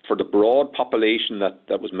 for the broad population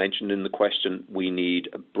that was mentioned in the question, we need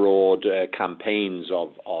broad campaigns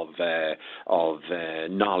of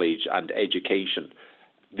knowledge and education.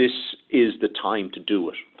 This is the time to do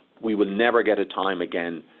it. We will never get a time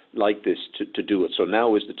again like this to do it. So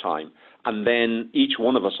now is the time. And then each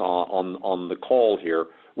one of us on the call here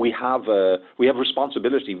we have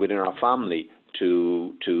responsibility within our family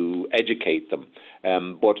to educate them.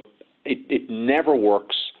 But it never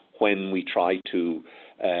works when we try to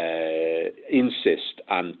insist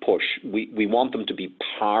and push. We want them to be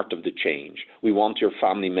part of the change. We want your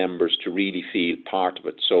family members to really feel part of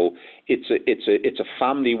it. So it's a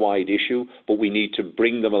family-wide issue, but we need to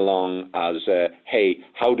bring them along as hey,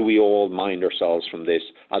 how do we all mind ourselves from this,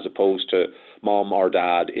 as opposed to mom or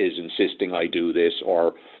dad is insisting I do this,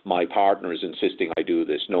 or my partner is insisting I do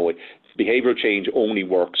this. No, behavioural change only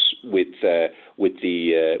works with the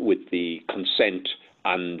consent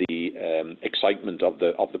and the excitement of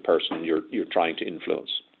the person you're trying to influence.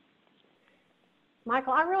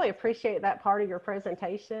 Michael, I really appreciate that part of your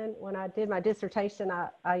presentation. When I did my dissertation,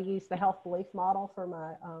 I used the health belief model for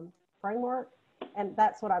my framework, and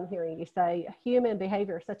that's what I'm hearing you say. Human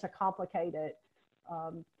behavior is such a complicated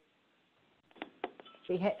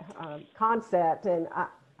concept, and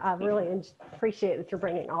I really appreciate that you're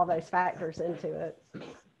bringing all those factors into it.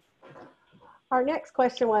 Our next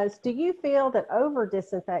question was, do you feel that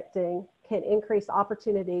over-disinfecting can increase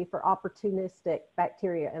opportunity for opportunistic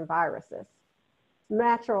bacteria and viruses?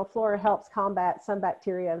 Natural flora helps combat some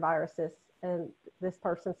bacteria and viruses. And this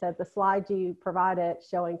person said the slide you provided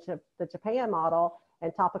showing the Japan model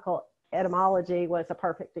and topical etymology was a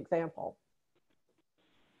perfect example.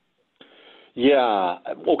 Yeah,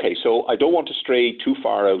 okay, so I don't want to stray too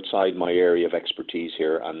far outside my area of expertise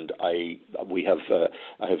here, and I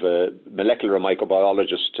have a molecular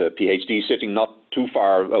microbiologist PhD sitting not too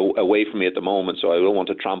far away from me at the moment, so I don't want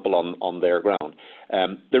to trample on their ground.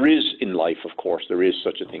 There is in life, of course, there is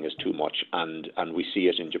such a thing as too much, and we see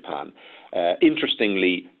it in Japan.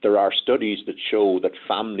 Interestingly, there are studies that show that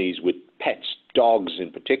families with pets, dogs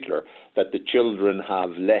in particular, that the children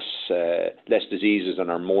have less diseases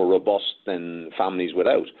and are more robust than families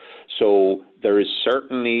without. So there is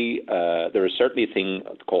certainly a thing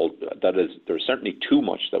called there's certainly too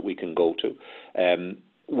much that we can go to.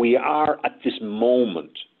 We are at this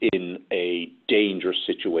moment in a dangerous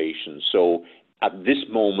situation. So at this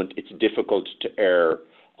moment, it's difficult to err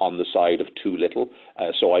on the side of too little.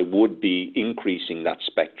 So I would be increasing that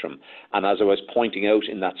spectrum. And as I was pointing out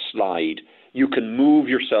in that slide, you can move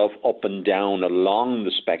yourself up and down along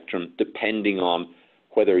the spectrum depending on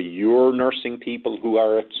whether you're nursing people who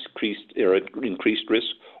are at increased risk,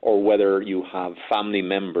 or whether you have family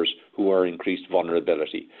members who are increased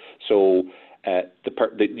vulnerability. So your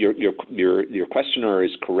questioner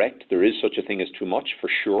is correct. There is such a thing as too much, for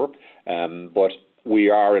sure, but we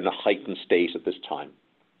are in a heightened state at this time.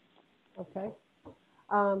 Okay.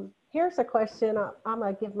 Here's a question. I'm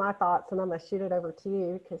going to give my thoughts, and I'm going to shoot it over to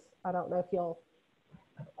you because I don't know if you'll,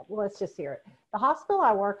 let's just hear it. The hospital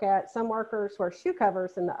I work at, some workers wear shoe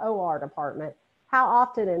covers in the OR department. How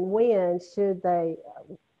often and when should they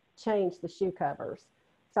change the shoe covers?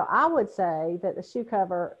 So I would say that the shoe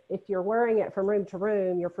cover, if you're wearing it from room to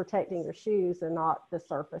room, you're protecting your shoes and not the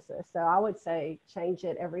surfaces. So I would say change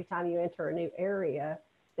it every time you enter a new area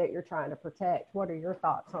that you're trying to protect. What are your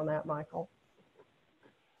thoughts on that, Michael?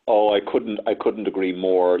 Oh, I couldn't agree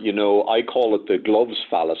more. You know, I call it the gloves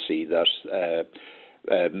fallacy, that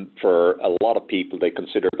for a lot of people, they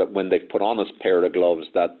consider that when they put on a pair of gloves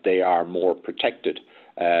that they are more protected,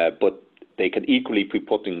 but they can equally be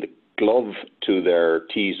putting the glove to their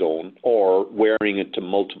T-zone or wearing it to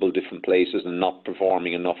multiple different places and not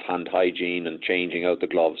performing enough hand hygiene and changing out the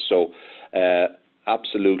gloves. So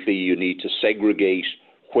absolutely, you need to segregate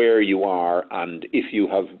where you are, and if you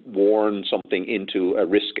have worn something into a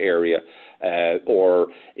risk area, or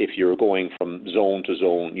if you're going from zone to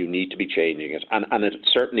zone, you need to be changing it. And it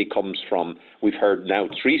certainly comes from, we've heard now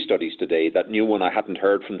 3 studies today, that new one I hadn't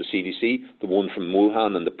heard from the CDC, the one from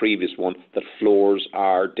Wuhan and the previous one, that floors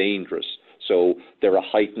are dangerous. So they're a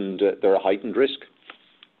heightened risk.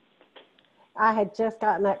 I had just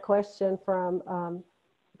gotten that question from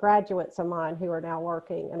graduates of mine who are now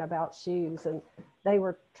working and about shoes, and they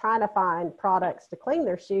were trying to find products to clean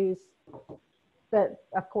their shoes, but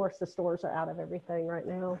of course the stores are out of everything right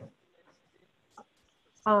now.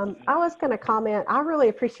 I was going to comment, I really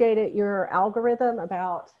appreciated your algorithm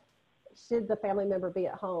about should the family member be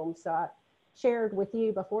at home. So I shared with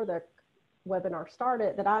you before the webinar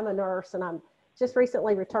started that I'm a nurse, and I'm just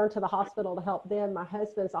recently returned to the hospital to help them. My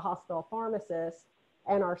husband's a hospital pharmacist,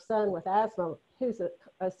 and our son with asthma, who's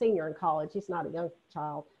a senior in college, he's not a young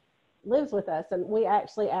child, lives with us. And we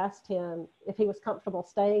actually asked him if he was comfortable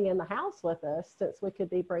staying in the house with us, since we could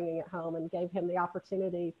be bringing it home, and gave him the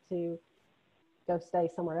opportunity to go stay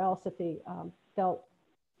somewhere else if he felt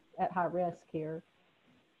at high risk here.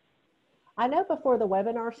 I know before the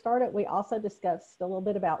webinar started, we also discussed a little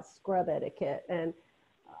bit about scrub etiquette, and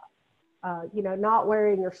not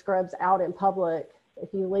wearing your scrubs out in public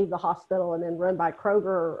if you leave the hospital and then run by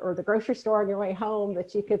Kroger or the grocery store on your way home,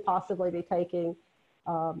 that you could possibly be taking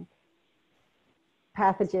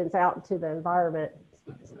pathogens out into the environment.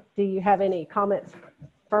 Do you have any comments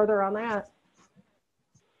further on that?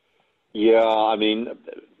 Yeah, I mean,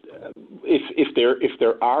 if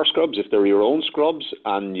there are scrubs, if they're your own scrubs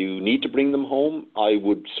and you need to bring them home, I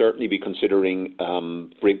would certainly be considering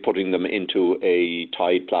putting them into a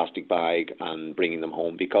tied plastic bag and bringing them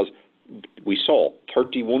home, because we saw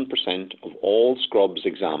 31% of all scrubs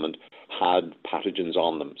examined had pathogens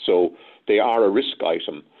on them. So they are a risk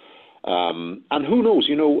item. And who knows,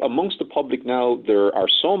 amongst the public now, there are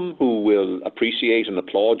some who will appreciate and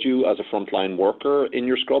applaud you as a frontline worker in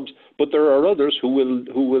your scrubs, but there are others who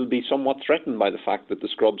will be somewhat threatened by the fact that the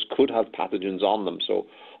scrubs could have pathogens on them. So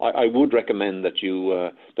I would recommend that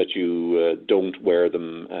you don't wear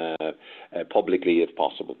them publicly if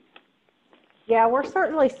possible. Yeah, we're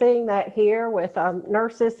certainly seeing that here with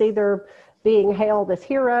nurses either being hailed as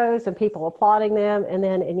heroes and people applauding them. And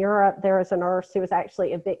then in Europe, there was a nurse who was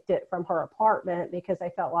actually evicted from her apartment because they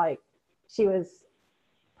felt like she was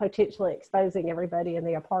potentially exposing everybody in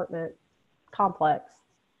the apartment complex.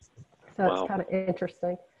 So Wow. It's kind of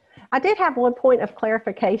interesting. I did have one point of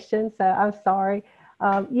clarification, so I'm sorry.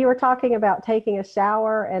 You were talking about taking a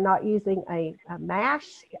shower and not using a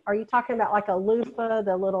mash. Are you talking about like a loofah,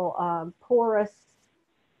 the little porous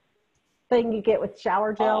thing you get with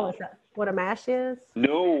shower gel? Is that what a mash is?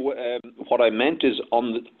 No, what I meant is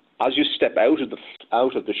as you step out of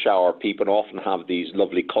the shower, people often have these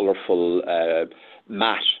lovely colourful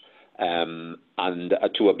mat and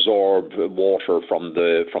to absorb water from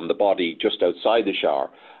the body just outside the shower.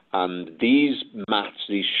 And these mats,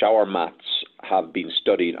 these shower mats, have been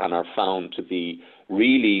studied and are found to be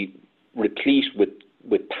really replete with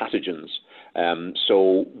pathogens.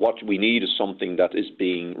 So what we need is something that is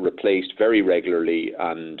being replaced very regularly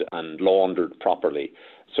and laundered properly.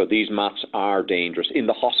 So these mats are dangerous in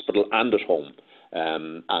the hospital and at home,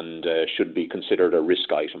 and should be considered a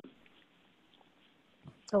risk item.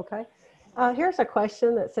 Okay. Here's a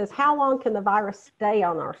question that says, how long can the virus stay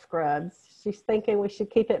on our scrubs? She's thinking we should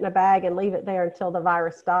keep it in a bag and leave it there until the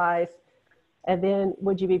virus dies. And then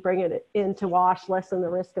would you be bringing it in to wash, lessen the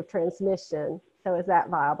risk of transmission? So is that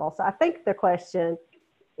viable? So I think the question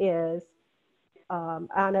is,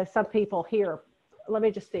 I know some people here, let me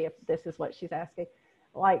just see if this is what she's asking,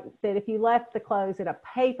 like that if you left the clothes in a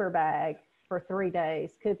paper bag for 3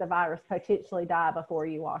 days, could the virus potentially die before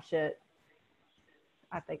you wash it?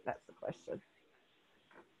 I think that's the question.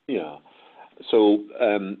 Yeah. So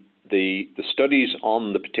the studies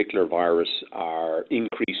on the particular virus are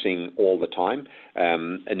increasing all the time.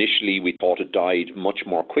 Initially, we thought it died much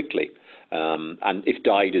more quickly. And if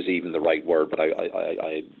died is even the right word, but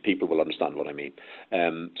people will understand what I mean.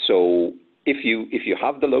 So if you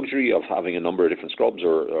have the luxury of having a number of different scrubs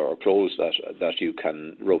or clothes that you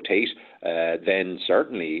can rotate, then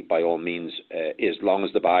certainly by all means, as long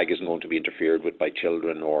as the bag isn't going to be interfered with by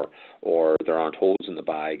children or there aren't holes in the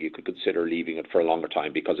bag, you could consider leaving it for a longer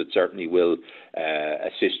time, because it certainly will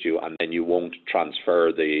assist you, and then you won't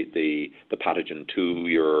transfer the pathogen to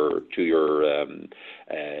your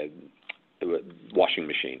washing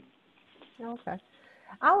machine. Okay.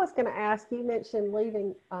 I was going to ask, you mentioned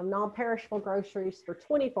leaving non-perishable groceries for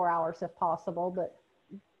 24 hours if possible, but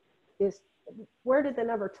where did the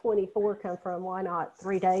number 24 come from? Why not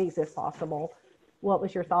 3 days if possible? What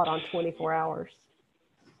was your thought on 24 hours?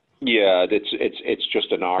 Yeah, it's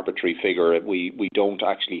just an arbitrary figure. We don't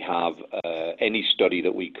actually have any study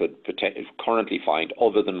that we could currently find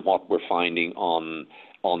other than what we're finding on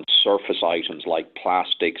surface items like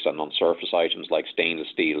plastics and on surface items like stainless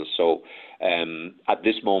steel. So at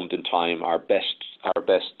this moment in time, our best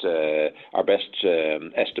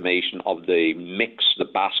estimation of the mix, the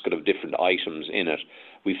basket of different items in it,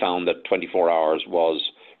 we found that 24 hours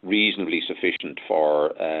was reasonably sufficient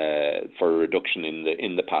for a reduction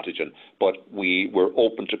in the pathogen. But we're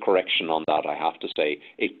open to correction on that, I have to say.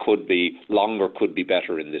 It could be longer, could be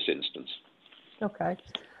better in this instance. Okay.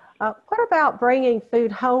 What about bringing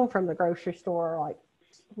food home from the grocery store? Like,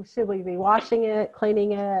 should we be washing it,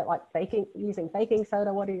 cleaning it, like using baking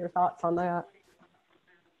soda? What are your thoughts on that?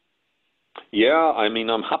 Yeah, I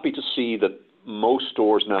mean, I'm happy to see that most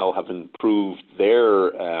stores now have improved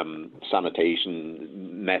their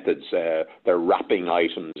sanitation methods. They're wrapping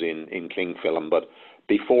items in cling film, but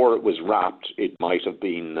before it was wrapped, it might have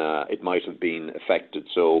been affected.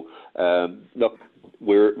 So look,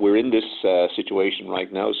 we're in this situation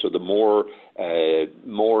right now. So the more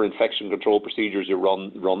infection control procedures you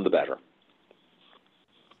run, the better.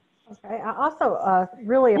 Okay. I also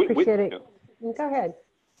really appreciate it. Yeah. Go ahead.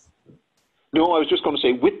 No, I was just going to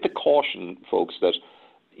say, with the caution, folks, that,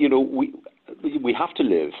 you know, we have to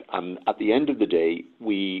live, and at the end of the day,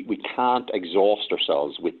 we can't exhaust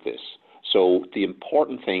ourselves with this. So the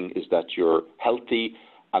important thing is that you're healthy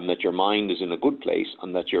and that your mind is in a good place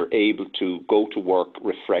and that you're able to go to work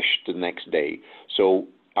refreshed the next day. So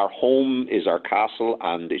our home is our castle,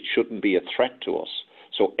 and it shouldn't be a threat to us.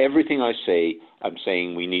 So everything I say, I'm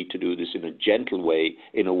saying we need to do this in a gentle way,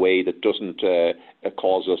 in a way that doesn't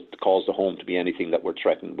cause the home to be anything that we're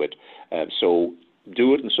threatened with. So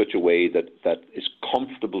do it in such a way that is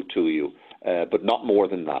comfortable to you, but not more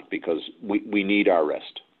than that, because we need our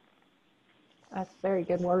rest. That's very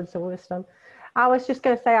good words of wisdom. I was just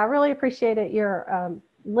going to say, I really appreciated your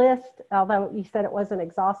list, although you said it wasn't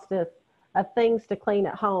exhaustive, of things to clean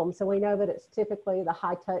at home. So we know that it's typically the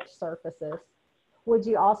high touch surfaces. Would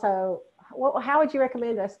you also, how would you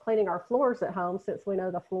recommend us cleaning our floors at home, since we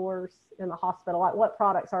know the floors in the hospital? Like, what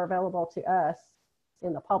products are available to us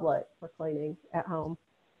in the public for cleaning at home?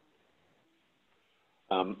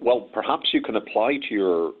 Well, perhaps you can apply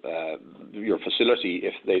to your facility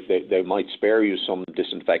if they might spare you some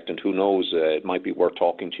disinfectant. Who knows? It might be worth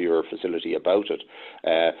talking to your facility about it.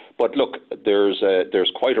 But look,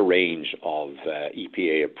 there's quite a range of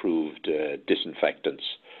EPA-approved disinfectants.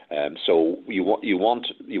 So you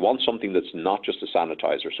want something that's not just a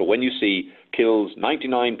sanitizer. So when you see kills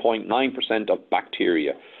 99.9% of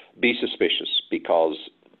bacteria, be suspicious, because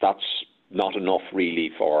that's not enough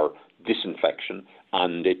really for disinfection,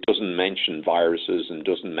 and it doesn't mention viruses and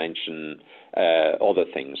doesn't mention other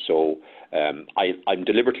things. So I'm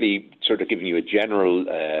deliberately sort of giving you a general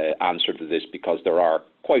answer to this, because there are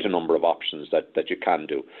quite a number of options that you can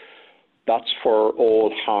do. That's for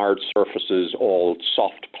all hard surfaces, all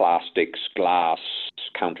soft plastics, glass,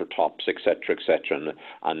 countertops, etc., etc.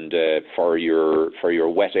 And for your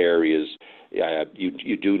wet areas,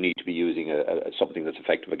 you do need to be using something that's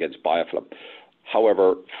effective against biofilm.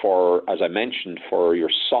 However, as I mentioned, for your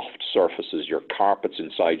soft surfaces, your carpets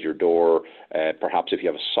inside your door, perhaps if you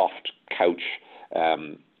have a soft couch,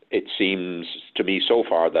 it seems to me so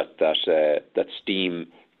far that steam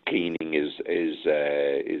cleaning is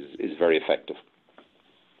very effective.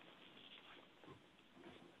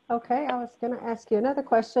 Okay, I was going to ask you another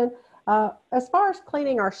question. As far as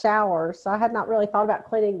cleaning our showers, I had not really thought about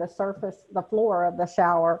cleaning the floor of the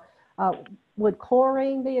shower. Would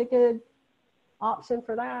chlorine be a good option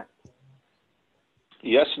for that?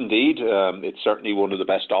 Yes, indeed. It's certainly one of the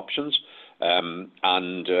best options.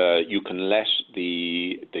 And you can let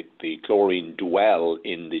the chlorine dwell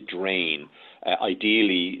in the drain.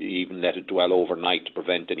 Ideally, even let it dwell overnight to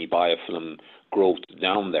prevent any biofilm growth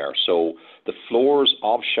down there. So the floors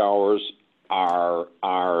of showers are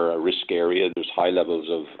a risk area. There's high levels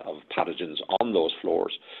of pathogens on those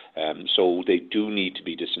floors. So they do need to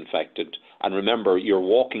be disinfected. And remember, you're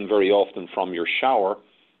walking very often from your shower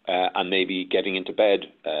and maybe getting into bed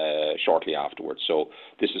shortly afterwards. So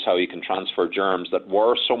this is how you can transfer germs that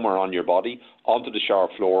were somewhere on your body onto the shower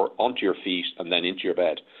floor, onto your feet, and then into your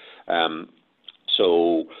bed.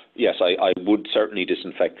 So yes, I would certainly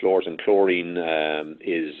disinfect floors, and chlorine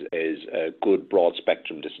is a good broad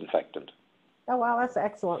spectrum disinfectant. Oh, wow, that's an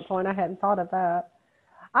excellent point. I hadn't thought of that.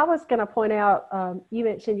 I was going to point out, you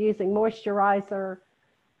mentioned using moisturizer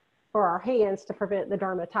for our hands to prevent the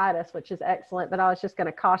dermatitis, which is excellent. But I was just going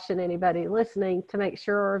to caution anybody listening to make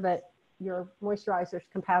sure that your moisturizer is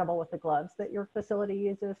compatible with the gloves that your facility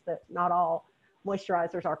uses, that not all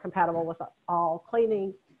moisturizers are compatible with all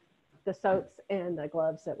cleaning, the soaps and the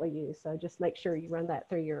gloves that we use. So just make sure you run that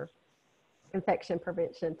through your infection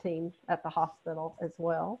prevention team at the hospital as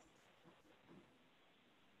well.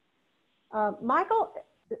 Michael,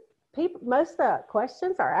 most of the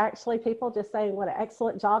questions are actually people just saying what an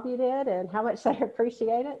excellent job you did and how much they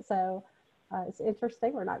appreciate it. So it's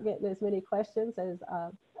interesting. We're not getting as many questions as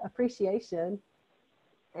appreciation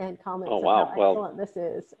and comments of how excellent this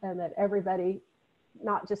is, and that everybody,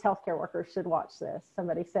 not just healthcare workers, should watch this.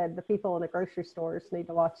 Somebody said the people in the grocery stores need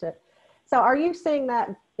to watch it. So are you seeing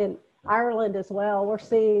that in Ireland as well? We're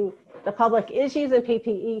seeing the public is using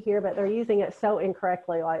PPE here, but they're using it so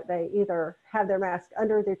incorrectly. Like they either have their mask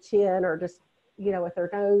under their chin or just, with their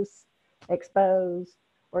nose exposed,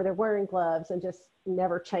 or they're wearing gloves and just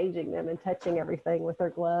never changing them and touching everything with their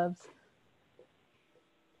gloves.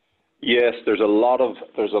 Yes, there's a lot of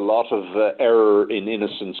error in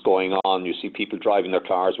innocence going on. You see people driving their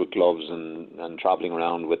cars with gloves and traveling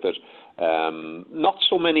around with it. Not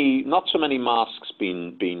so many masks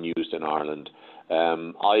being used in Ireland.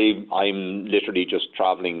 I'm literally just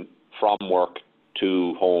traveling from work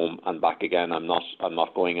to home and back again. I'm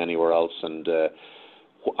not going anywhere else. And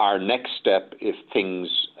our next step, if things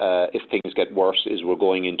get worse, is we're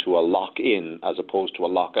going into a lock-in as opposed to a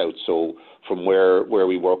lockout. So from where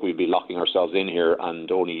we work, we'll be locking ourselves in here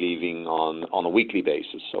and only leaving on a weekly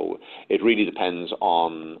basis. So it really depends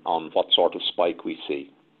on what sort of spike we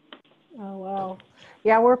see. Oh, wow.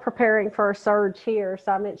 Yeah, we're preparing for a surge here.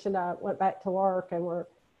 So I mentioned I went back to work, and we're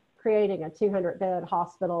creating a 200-bed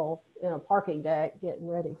hospital in a parking deck, getting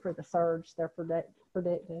ready for the surge they're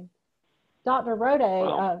predicting. Dr.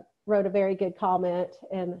 Rode wrote a very good comment,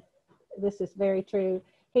 and this is very true.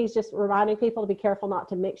 He's just reminding people to be careful not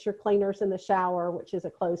to mix your cleaners in the shower, which is a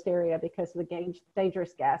closed area, because of the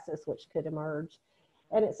dangerous gases which could emerge.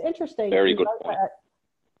 And it's interesting. Very good point.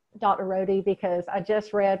 Dr. Rode, because I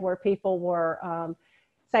just read where people were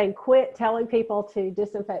saying quit telling people to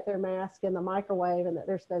disinfect their mask in the microwave, and that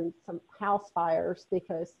there's been some house fires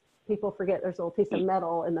because people forget there's a little piece of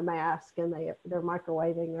metal in the mask, and they're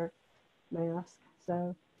microwaving their mask.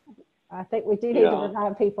 So I think we do need to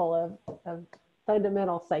remind people of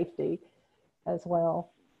fundamental safety as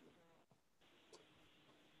well.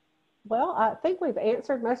 Well, I think we've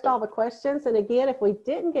answered most all the questions. And again, if we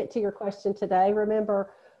didn't get to your question today,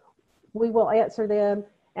 remember, we will answer them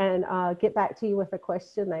and get back to you with a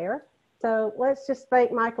question there. So let's just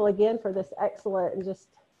thank Michael again for this excellent and just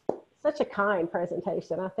such a kind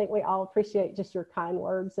presentation. I think we all appreciate just your kind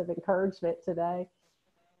words of encouragement today.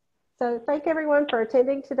 So thank everyone for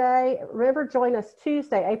attending today. Remember, join us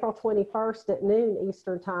Tuesday, April 21st at noon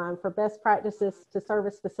Eastern Time for best practices to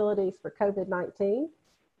service facilities for COVID-19.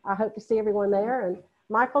 I hope to see everyone there. And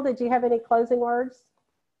Michael, did you have any closing words?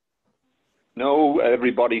 No,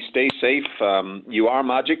 everybody stay safe. You are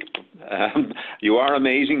magic. You are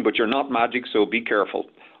amazing, but you're not magic, so be careful.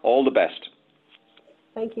 All the best.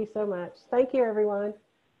 Thank you so much. Thank you, everyone.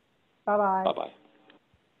 Bye-bye. Bye-bye.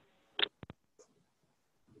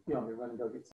 You want me to run and go get some?